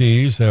out some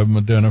keys, have them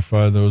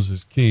identify those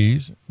as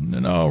keys. And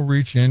then I'll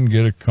reach in,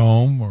 get a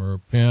comb or a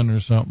pen or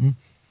something,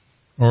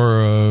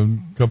 or a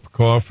cup of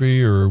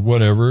coffee or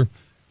whatever,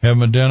 have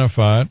them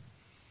identify it.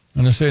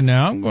 And I say,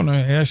 now I'm going to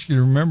ask you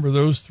to remember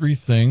those three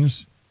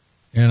things,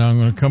 and I'm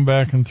going to come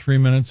back in 3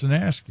 minutes and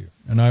ask you.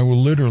 And I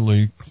will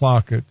literally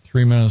clock it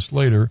 3 minutes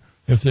later.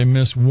 If they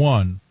miss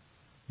one,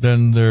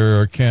 then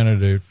they're a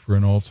candidate for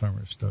an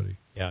Alzheimer's study.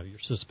 Yeah, you're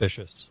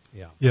suspicious.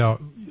 Yeah.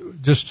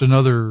 Just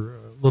another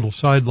little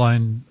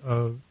sideline.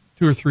 2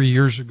 or 3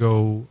 years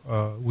ago,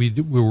 we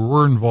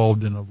were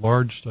involved in a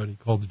large study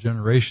called the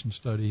Generation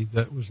Study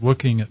that was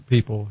looking at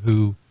people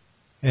who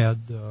had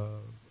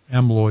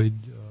amyloid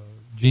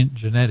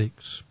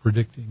genetics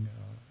predicting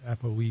ApoE4, I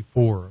believe,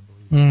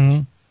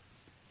 Mm-hmm.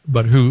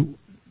 but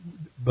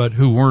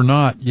who were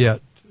not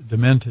yet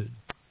demented,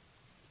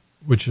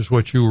 which is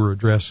what you were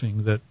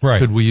addressing. That right.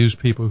 Could we use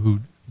people who?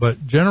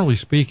 But generally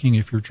speaking,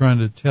 if you're trying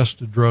to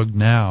test a drug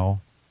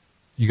now,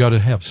 you got to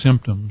have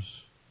symptoms.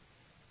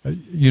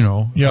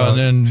 And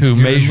then to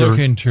measure.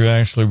 Looking to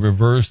actually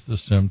reverse the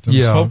symptoms.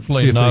 Yeah,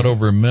 hopefully not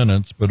over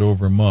minutes, but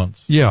over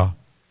months. Yeah.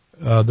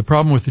 The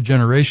problem with the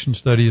Generation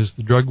Study is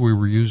the drug we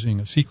were using,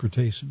 a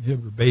secretase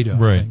inhibitor, beta,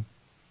 right. I think,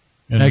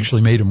 and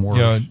actually made them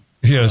worse.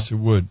 Yes, it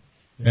would.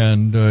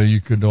 And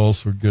you could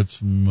also get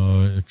some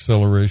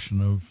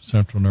acceleration of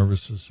central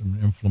nervous system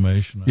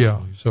inflammation. I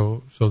believe.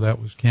 So that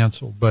was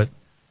canceled. But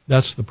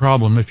that's the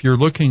problem. If you're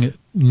looking at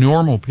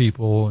normal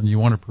people and you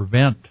want to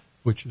prevent,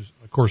 which is,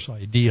 of course,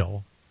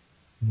 ideal,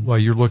 well,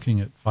 you're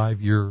looking at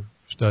 5-year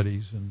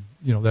studies, and,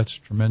 that's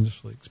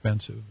tremendously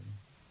expensive and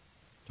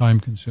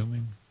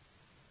time-consuming.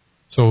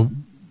 So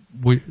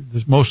the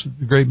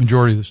great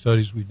majority of the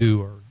studies we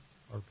do are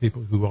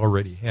people who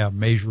already have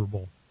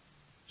measurable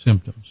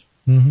symptoms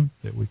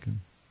that we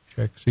can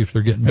check, see if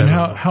they're getting better.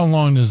 And how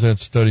long does that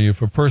study,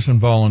 if a person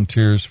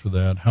volunteers for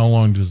that, how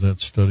long does that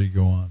study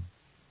go on?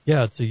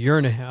 Yeah, it's 1.5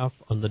 years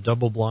on the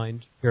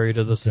double-blind period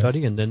of the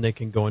study, and then they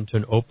can go into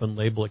an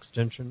open-label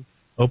extension.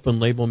 Open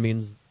label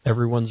means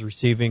everyone's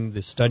receiving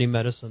the study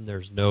medicine.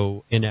 There's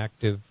no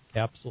inactive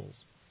capsules,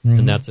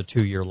 and that's a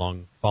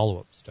 2-year-long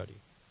follow-up study.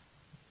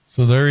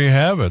 So there you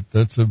have it.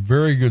 That's a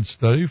very good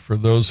study for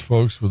those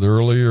folks with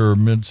early or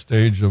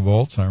mid-stage of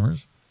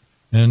Alzheimer's.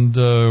 And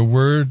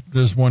where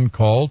does one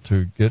call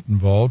to get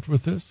involved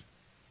with this?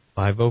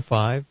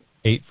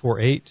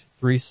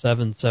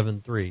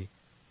 505-848-3773.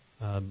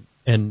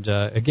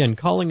 Again,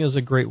 calling is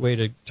a great way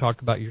to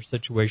talk about your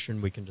situation.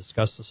 We can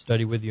discuss the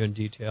study with you in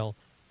detail.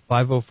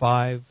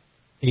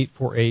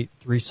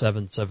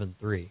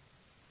 505-848-3773.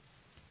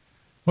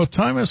 Well,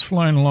 time is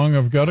flying along.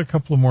 I've got a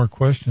couple of more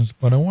questions,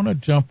 but I want to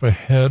jump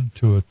ahead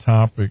to a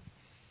topic,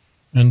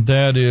 and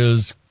that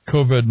is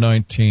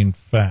COVID-19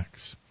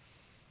 facts.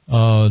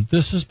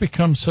 This has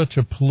become such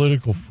a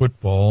political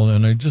football,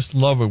 and I just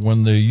love it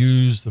when they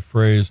use the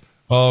phrase,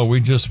 we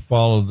just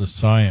follow the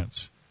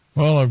science.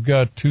 Well, I've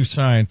got 2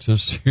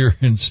 scientists here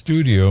in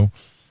studio,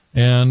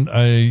 and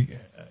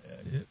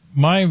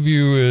my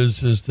view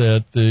is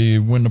that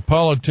when the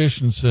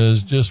politician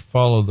says just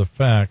follow the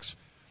facts,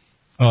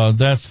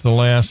 that's the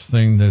last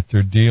thing that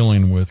they're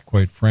dealing with,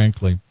 quite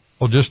frankly.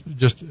 Well, just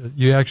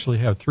you actually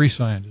have 3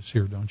 scientists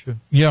here, don't you?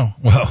 Yeah,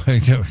 well,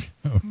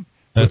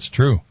 that's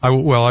true. I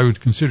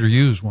would consider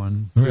you as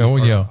one. Oh,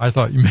 yeah. I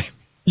thought you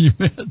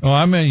meant. Oh,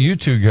 I meant you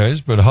 2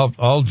 guys, but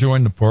I'll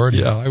join the party.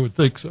 Yeah, I would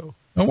think so.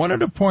 I wanted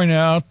to point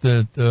out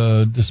that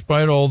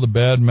despite all the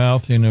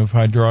bad-mouthing of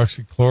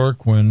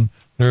hydroxychloroquine,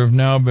 there have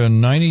now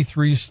been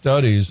 93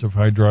 studies of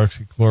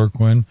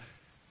hydroxychloroquine,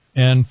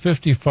 and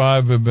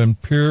 55 have been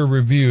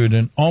peer-reviewed,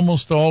 and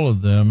almost all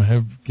of them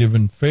have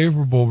given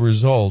favorable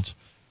results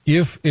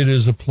if it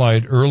is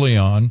applied early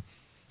on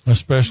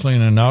especially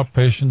in an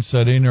outpatient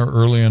setting or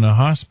early in a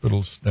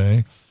hospital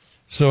stay.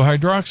 So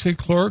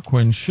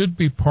hydroxychloroquine should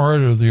be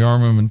part of the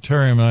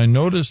armamentarium. And I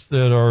noticed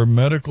that our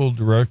medical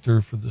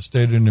director for the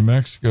state of New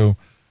Mexico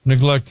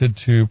neglected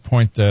to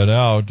point that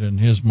out in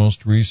his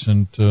most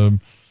recent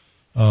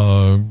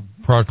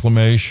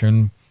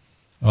proclamation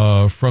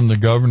from the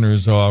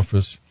governor's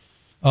office.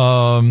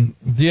 The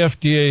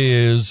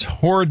FDA is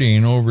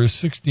hoarding over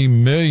 60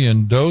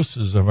 million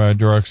doses of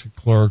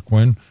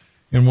hydroxychloroquine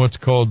in what's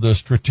called the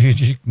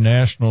Strategic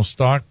National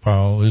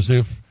Stockpile, as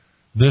if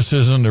this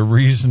isn't a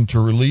reason to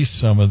release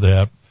some of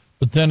that.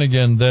 But then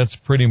again, that's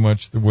pretty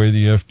much the way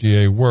the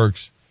FDA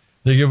works.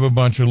 They give a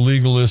bunch of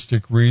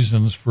legalistic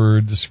reasons for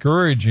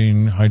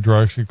discouraging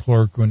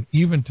hydroxychloroquine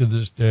even to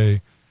this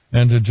day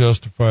and to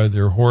justify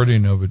their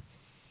hoarding of it.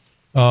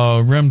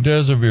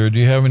 Remdesivir, do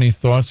you have any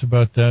thoughts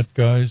about that,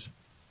 guys?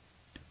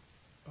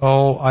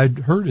 Oh, I'd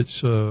heard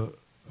it's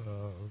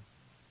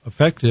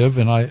effective,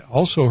 and I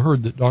also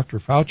heard that Dr.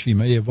 Fauci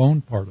may have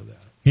owned part of that.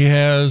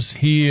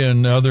 He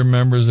and other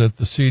members at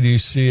the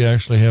CDC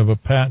actually have a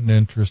patent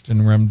interest in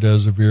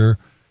remdesivir,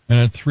 and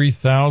at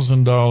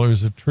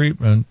 $3,000 a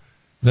treatment,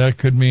 that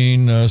could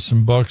mean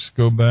some bucks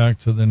go back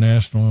to the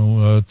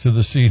to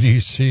the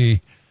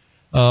CDC.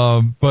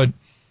 But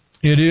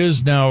it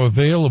is now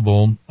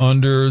available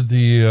under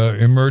the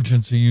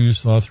emergency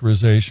use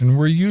authorization.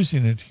 We're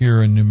using it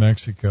here in New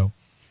Mexico.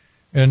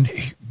 And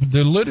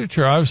the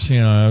literature I've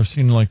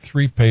seen like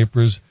 3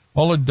 papers.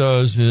 All it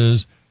does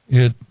is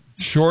it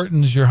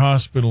shortens your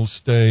hospital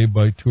stay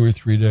by 2 or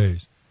 3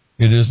 days.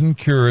 It isn't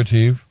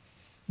curative.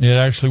 It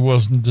actually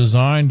wasn't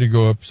designed to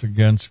go up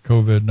against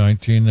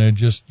COVID-19. They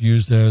just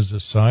used it as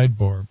a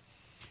sidebar.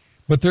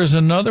 But there's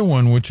another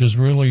one which is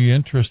really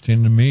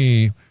interesting to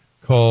me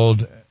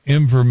called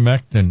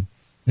ivermectin.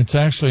 It's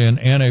actually an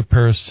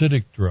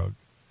antiparasitic drug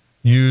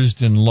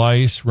used in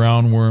lice,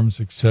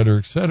 roundworms,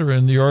 etc.,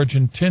 and the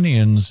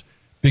Argentinians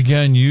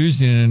began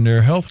using it in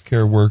their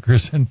healthcare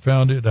workers and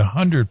found it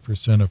 100%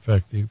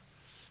 effective,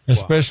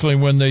 especially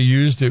when they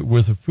used it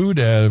with a food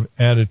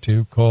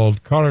additive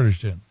called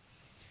collagen.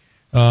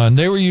 And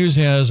they were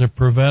using it as a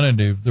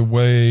preventative, the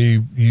way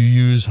you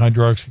use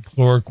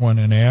hydroxychloroquine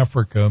in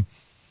Africa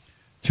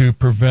to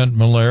prevent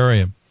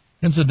malaria.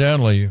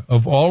 Incidentally,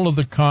 of all of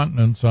the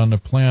continents on the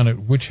planet,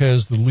 which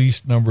has the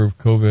least number of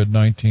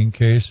COVID-19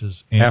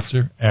 cases?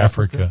 Answer,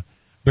 Africa.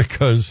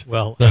 Because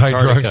the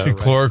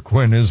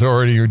hydroxychloroquine is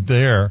already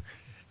there.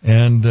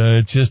 And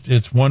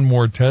it's one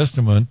more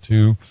testament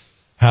to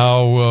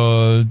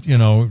how,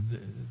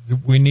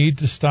 we need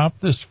to stop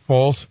this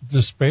false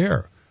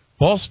despair.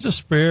 False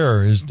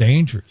despair is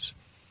dangerous.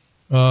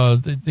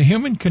 The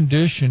human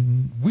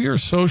condition, we are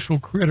social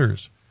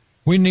critters.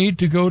 We need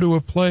to go to a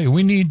play.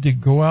 We need to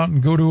go out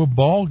and go to a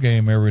ball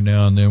game every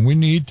now and then. We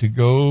need to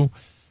go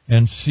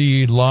and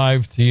see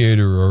live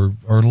theater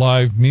or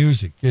live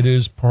music. It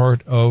is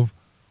part of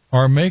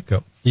our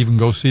makeup. Even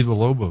go see the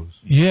Lobos.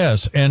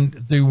 Yes,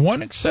 and the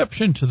one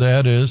exception to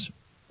that is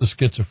the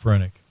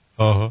schizophrenic.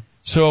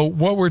 So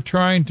what we're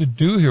trying to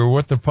do here,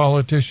 what the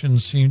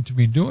politicians seem to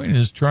be doing,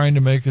 is trying to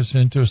make us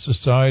into a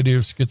society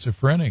of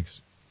schizophrenics.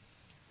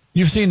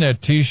 You've seen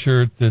that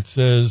T-shirt that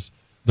says,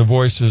 "The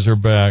voices are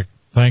back.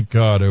 Thank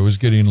God, I was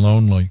getting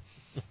lonely."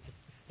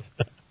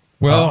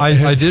 Well,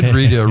 I did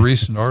read a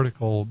recent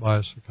article by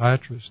a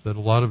psychiatrist that a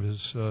lot of his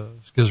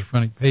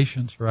schizophrenic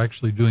patients are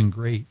actually doing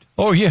great.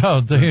 Oh, yeah,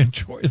 they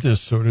enjoy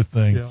this sort of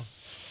thing. Yeah.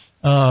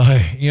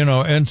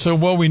 And so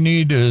what we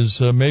need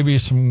is maybe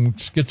some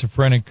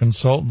schizophrenic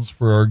consultants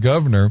for our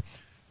governor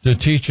to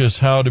teach us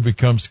how to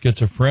become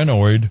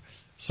schizophrenoid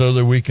so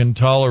that we can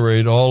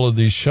tolerate all of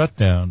these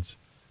shutdowns.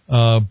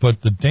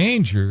 But the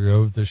danger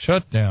of the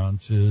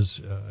shutdowns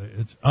is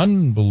it's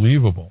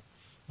unbelievable.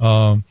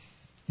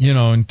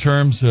 In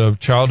terms of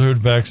childhood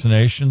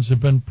vaccinations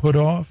have been put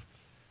off.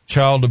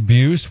 Child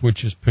abuse,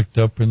 which is picked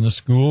up in the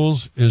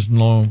schools, is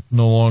no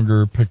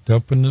longer picked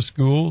up in the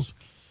schools.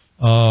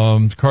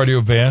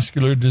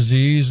 Cardiovascular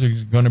disease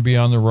is going to be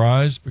on the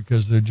rise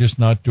because they're just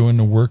not doing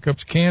the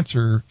workups.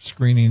 Cancer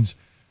screenings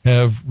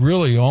have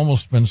really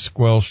almost been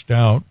squelched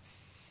out.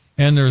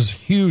 And there's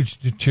huge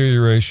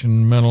deterioration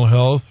in mental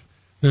health.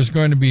 There's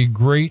going to be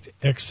great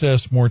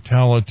excess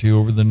mortality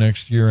over the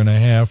next year and a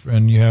half,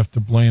 and you have to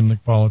blame the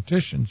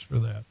politicians for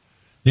that.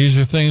 These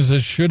are things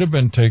that should have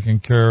been taken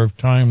care of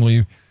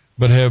timely,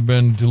 but have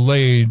been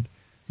delayed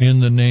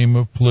in the name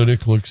of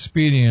political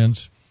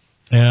expedience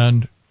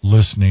and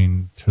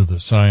listening to the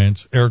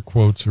science, air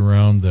quotes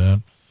around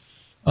that.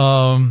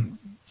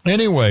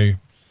 Anyway,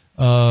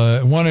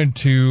 I wanted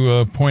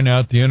to point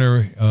out the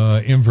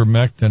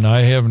ivermectin.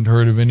 I haven't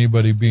heard of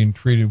anybody being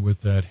treated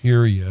with that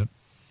here yet.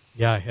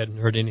 Yeah, I hadn't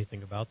heard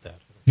anything about that.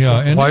 Yeah,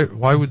 and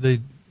why would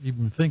they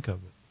even think of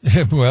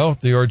it? Well,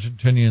 the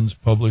Argentinians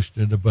published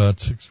it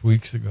about 6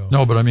 weeks ago.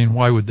 No, but I mean,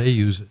 why would they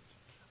use it?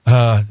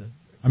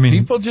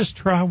 People just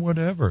try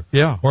whatever.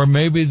 Yeah. Or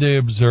maybe they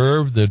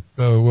observe that,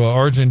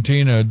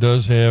 Argentina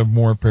does have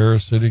more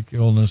parasitic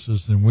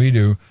illnesses than we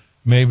do.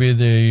 Maybe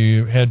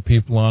they had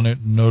people on it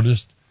and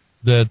noticed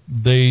that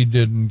they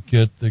didn't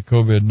get the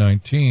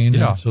COVID-19,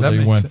 and so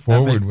they went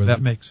forward with it.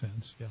 That makes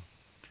sense, yeah.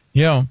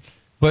 Yeah,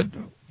 but,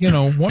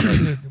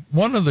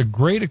 one of the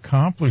great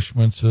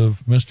accomplishments of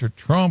Mr.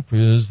 Trump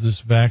is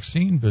this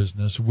vaccine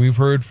business. We've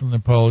heard from the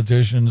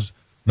politicians,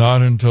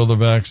 not until the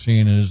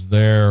vaccine is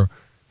there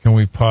can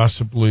we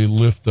possibly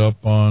lift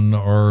up on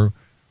our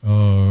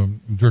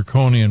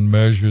draconian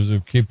measures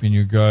of keeping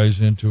you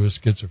guys into a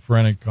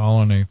schizophrenic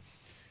colony.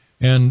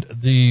 And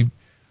the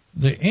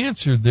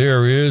answer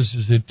there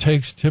is it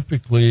takes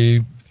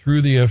typically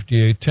through the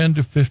FDA 10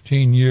 to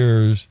 15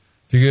 years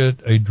to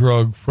get a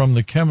drug from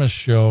the chemist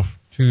shelf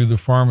to the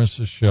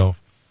pharmacist shelf.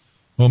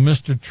 Well,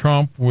 Mr.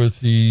 Trump with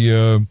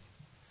the,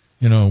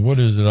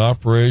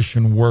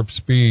 Operation Warp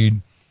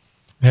Speed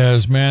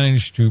has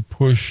managed to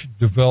push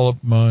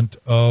development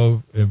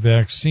of a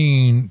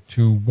vaccine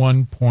to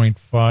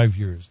 1.5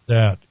 years.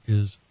 That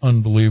is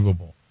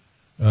unbelievable.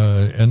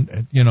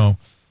 There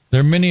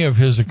are many of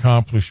his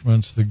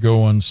accomplishments that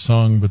go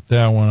unsung, but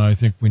that one I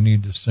think we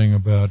need to sing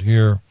about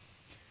here.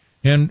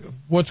 And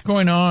what's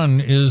going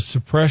on is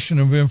suppression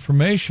of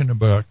information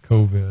about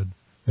COVID.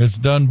 It's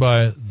done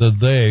by the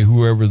they,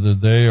 whoever the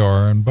they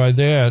are, and by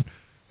that,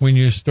 when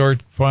you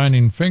start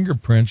finding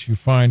fingerprints, you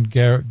find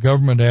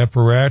government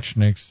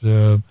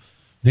apparatchiks.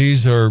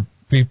 These are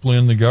people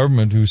in the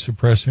government who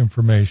suppress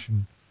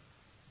information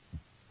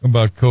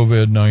about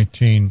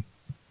COVID-19.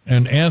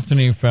 And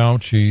Anthony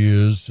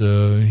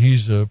Fauci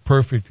he's a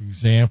perfect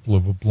example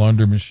of a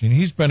blunder machine.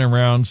 He's been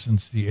around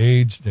since the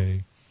AIDS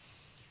day.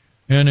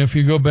 And if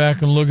you go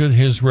back and look at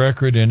his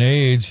record in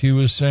AIDS, he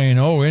was saying,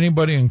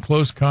 anybody in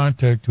close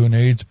contact to an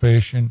AIDS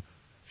patient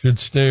should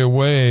stay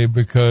away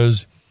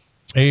because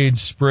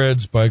AIDS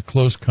spreads by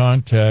close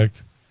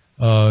contact,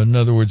 in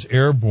other words,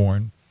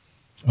 airborne.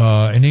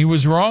 And he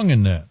was wrong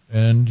in that.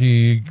 And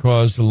he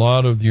caused a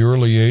lot of the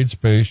early AIDS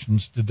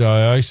patients to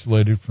die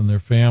isolated from their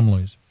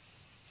families.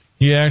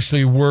 He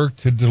actually worked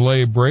to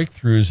delay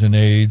breakthroughs in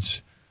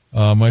AIDS.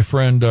 My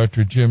friend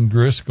Dr. Jim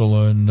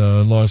Driscoll in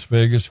Las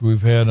Vegas, who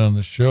we've had on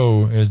the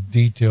show, has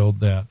detailed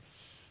that.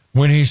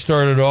 When he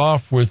started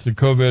off with the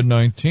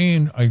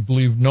COVID-19, I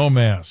believe no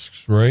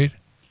masks, right?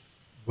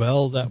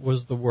 Well, that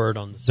was the word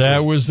on the street.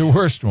 That was the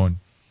worst one.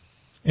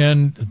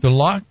 And the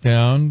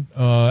lockdown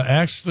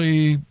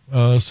actually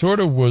sort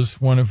of was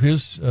one of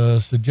his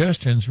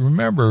suggestions.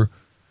 Remember,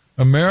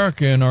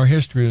 America in our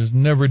history has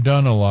never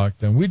done a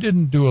lockdown. We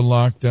didn't do a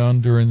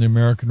lockdown during the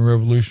American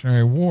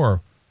Revolutionary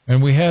War.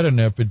 And we had an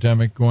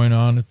epidemic going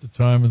on at the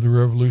time of the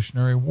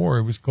Revolutionary War.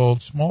 It was called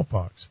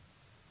smallpox,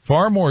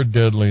 far more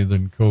deadly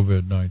than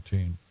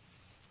COVID-19.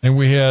 And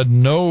we had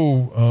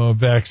no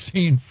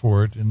vaccine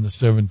for it in the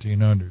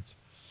 1700s.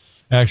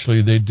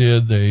 Actually, they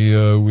did. They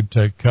would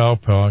take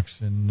cowpox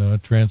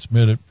and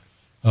transmit it.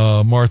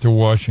 Martha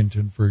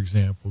Washington, for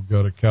example,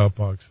 got a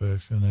cowpox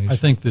vaccination. I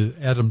think the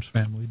Addams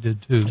family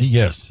did, too.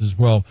 Yes, as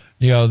well.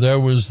 Yeah,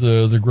 that was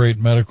the great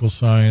medical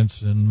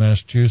science in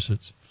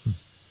Massachusetts.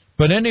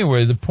 But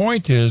anyway, the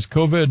point is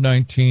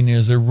COVID-19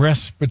 is a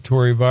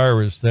respiratory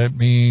virus. That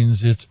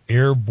means it's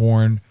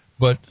airborne,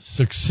 but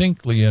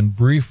succinctly and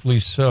briefly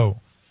so.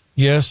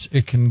 Yes,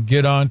 it can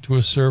get onto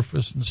a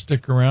surface and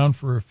stick around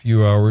for a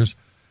few hours,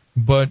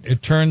 but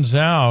it turns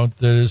out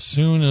that as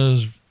soon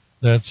as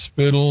that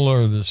spittle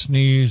or the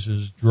sneeze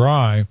is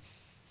dry,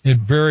 it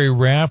very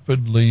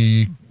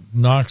rapidly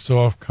knocks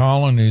off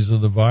colonies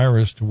of the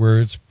virus to where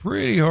it's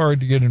pretty hard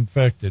to get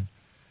infected.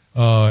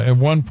 At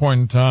one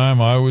point in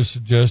time, I was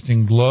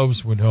suggesting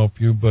gloves would help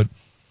you, but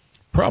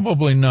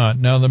probably not.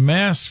 Now, the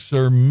masks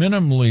are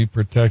minimally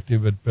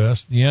protective at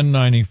best. The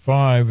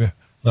N95,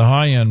 the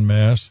high-end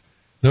masks,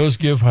 those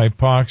give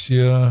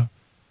hypoxia.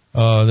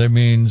 That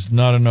means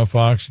not enough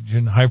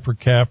oxygen.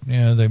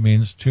 Hypercapnia, that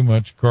means too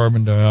much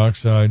carbon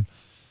dioxide.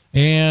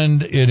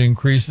 And it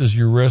increases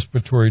your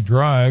respiratory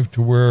drive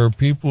to where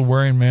people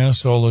wearing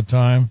masks all the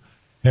time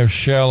have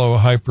shallow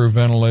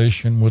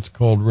hyperventilation, what's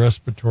called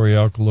respiratory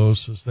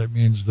alkalosis. That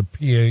means the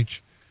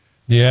pH,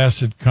 the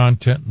acid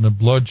content in the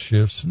blood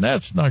shifts, and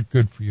that's not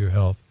good for your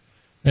health.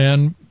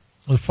 And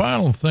the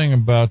final thing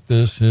about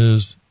this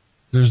is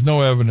there's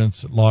no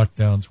evidence that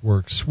lockdowns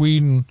work.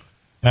 Sweden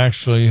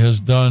actually has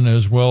done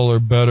as well or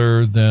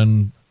better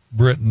than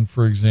Britain,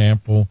 for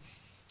example,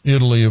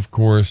 Italy, of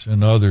course,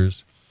 and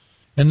others.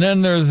 And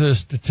then there's the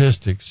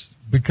statistics.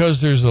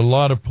 Because there's a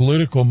lot of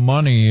political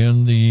money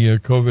in the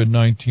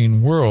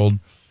COVID-19 world,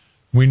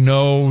 we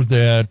know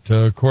that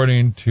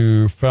according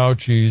to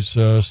Fauci's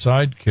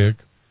sidekick,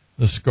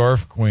 the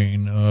Scarf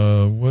Queen,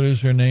 what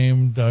is her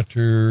name,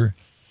 Dr.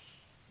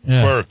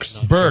 Birx.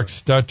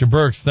 Birx, Dr.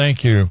 Birx,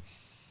 thank you.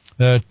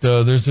 That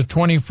there's a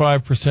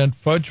 25%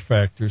 fudge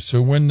factor.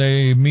 So when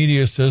the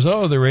media says, there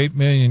are 8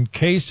 million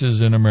cases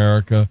in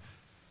America,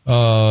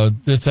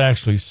 it's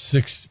actually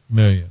 6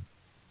 million.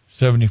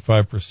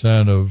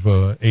 75% of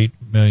 8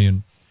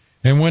 million.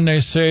 And when they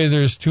say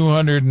there's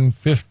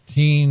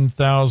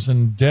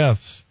 215,000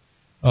 deaths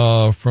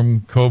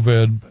from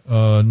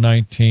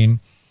COVID-19,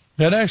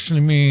 that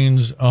actually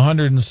means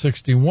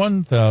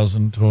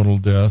 161,000 total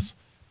deaths,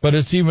 But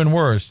it's even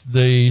worse.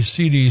 The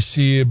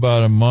CDC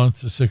about a month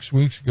to 6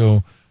 weeks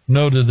ago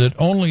noted that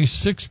only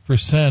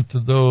 6%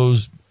 of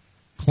those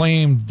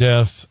claimed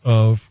deaths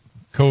of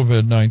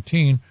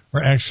COVID-19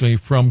 were actually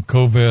from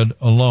COVID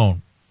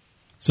alone.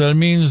 So that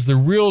means the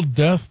real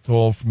death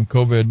toll from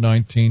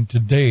COVID-19 to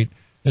date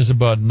is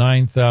about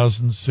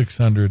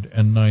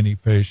 9,690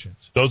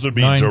 patients. Those would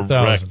be 9,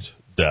 direct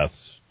deaths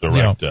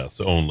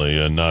only,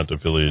 and not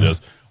affiliated deaths.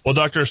 Well,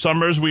 Dr.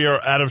 Summers, we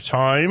are out of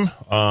time,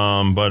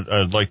 but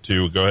I'd like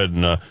to go ahead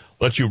and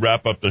let you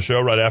wrap up the show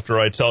right after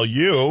I tell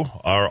you,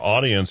 our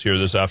audience here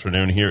this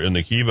afternoon here in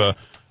the Kiva,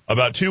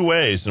 about 2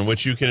 ways in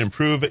which you can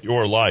improve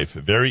your life.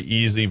 Very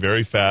easy,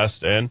 very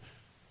fast, and,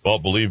 well,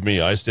 believe me,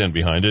 I stand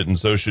behind it, and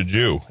so should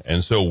you,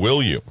 and so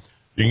will you.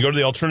 You can go to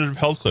the Alternative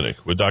Health Clinic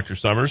with Dr.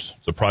 Summers.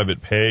 It's a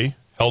private pay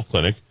health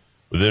clinic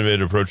with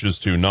innovative approaches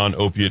to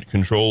non-opiate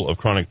control of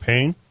chronic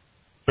pain,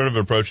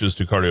 alternative approaches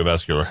to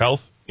cardiovascular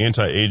health,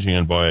 anti-aging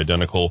and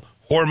bioidentical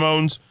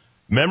hormones,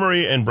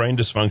 memory and brain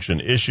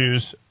dysfunction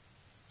issues.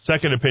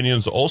 Second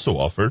opinions also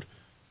offered.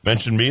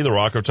 Mention me, The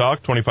Rock of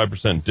Talk,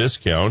 25%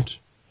 discount.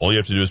 All you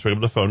have to do is pick up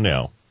the phone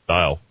now.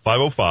 Dial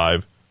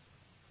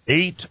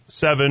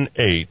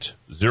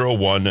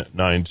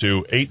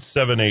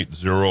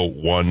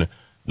 505-878-0192,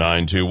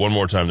 878-0192. One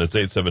more time, that's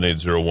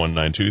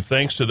 878-0192.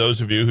 Thanks to those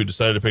of you who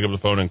decided to pick up the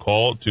phone and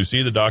call to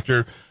see the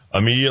doctor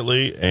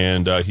immediately,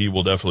 and he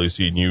will definitely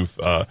see you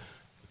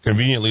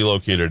conveniently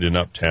located in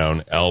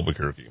Uptown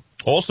Albuquerque.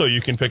 Also,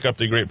 you can pick up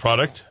the great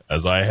product,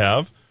 as I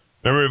have,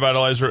 Memory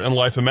Vitalizer and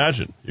Life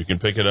Imagine. You can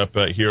pick it up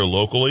here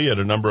locally at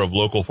a number of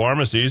local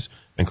pharmacies,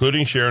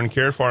 including Sharon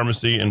Care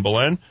Pharmacy in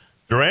Belen,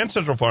 Durant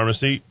Central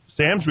Pharmacy,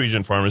 Sam's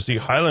Regent Pharmacy,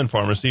 Highland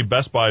Pharmacy,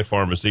 Best Buy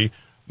Pharmacy,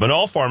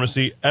 Manal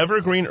Pharmacy,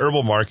 Evergreen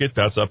Herbal Market,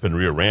 that's up in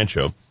Rio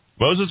Rancho,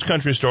 Moses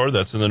Country Store,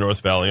 that's in the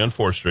North Valley on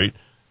 4th Street,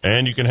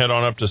 and you can head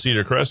on up to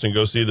Cedar Crest and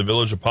go see the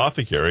Village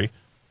Apothecary,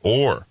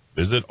 or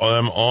visit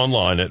them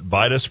online at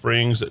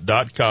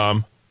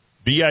vitasprings.com,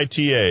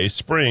 VITA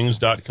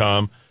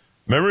springs.com,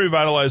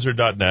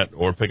 memoryrevitalizer.net,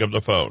 or pick up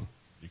the phone.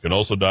 You can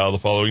also dial the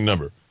following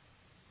number,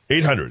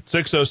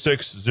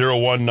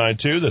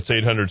 800-606-0192. That's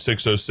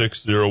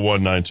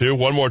 800-606-0192.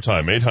 One more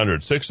time,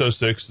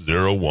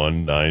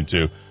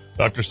 800-606-0192.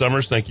 Dr.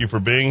 Summers, thank you for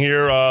being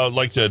here. I'd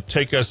like to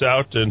take us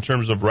out in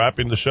terms of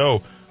wrapping the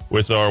show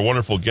with our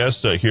wonderful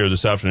guest here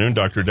this afternoon,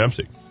 Dr.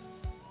 Dempsey.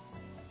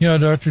 Yeah,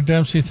 Dr.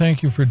 Dempsey,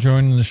 thank you for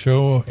joining the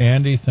show.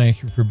 Andy,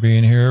 thank you for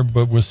being here.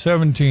 But with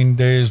 17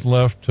 days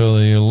left till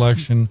the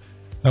election,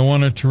 I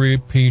wanted to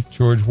repeat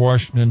George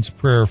Washington's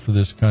prayer for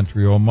this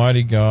country.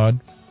 Almighty God,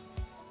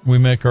 we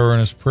make our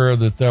earnest prayer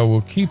that thou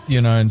wilt keep the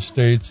United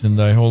States in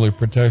thy holy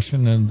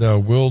protection, and thou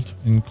wilt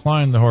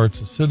incline the hearts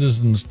of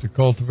citizens to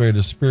cultivate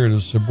a spirit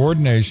of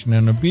subordination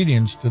and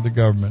obedience to the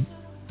government,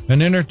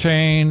 and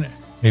entertain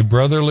a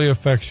brotherly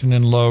affection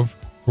and love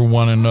for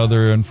one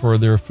another and for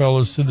their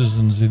fellow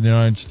citizens of the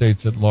United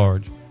States at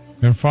large.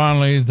 And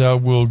finally, thou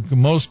wilt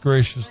most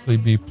graciously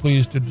be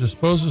pleased to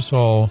dispose us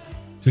all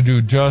to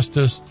do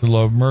justice, to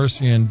love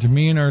mercy, and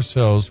demean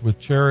ourselves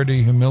with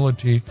charity,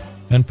 humility,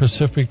 and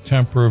pacific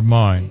temper of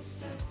mind,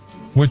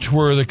 which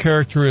were the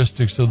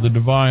characteristics of the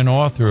divine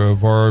author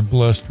of our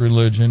blessed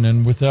religion,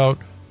 and without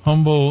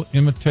humble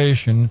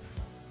imitation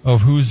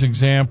of whose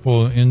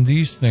example in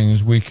these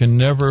things we can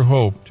never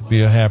hope to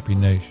be a happy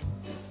nation.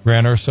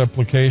 Grant our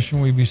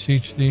supplication, we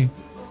beseech thee,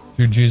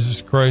 through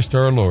Jesus Christ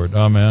our Lord.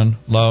 Amen.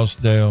 Laus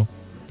Deo,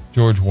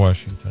 George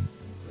Washington.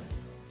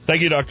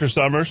 Thank you, Dr.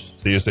 Summers.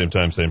 See you same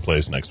time, same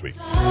place next week.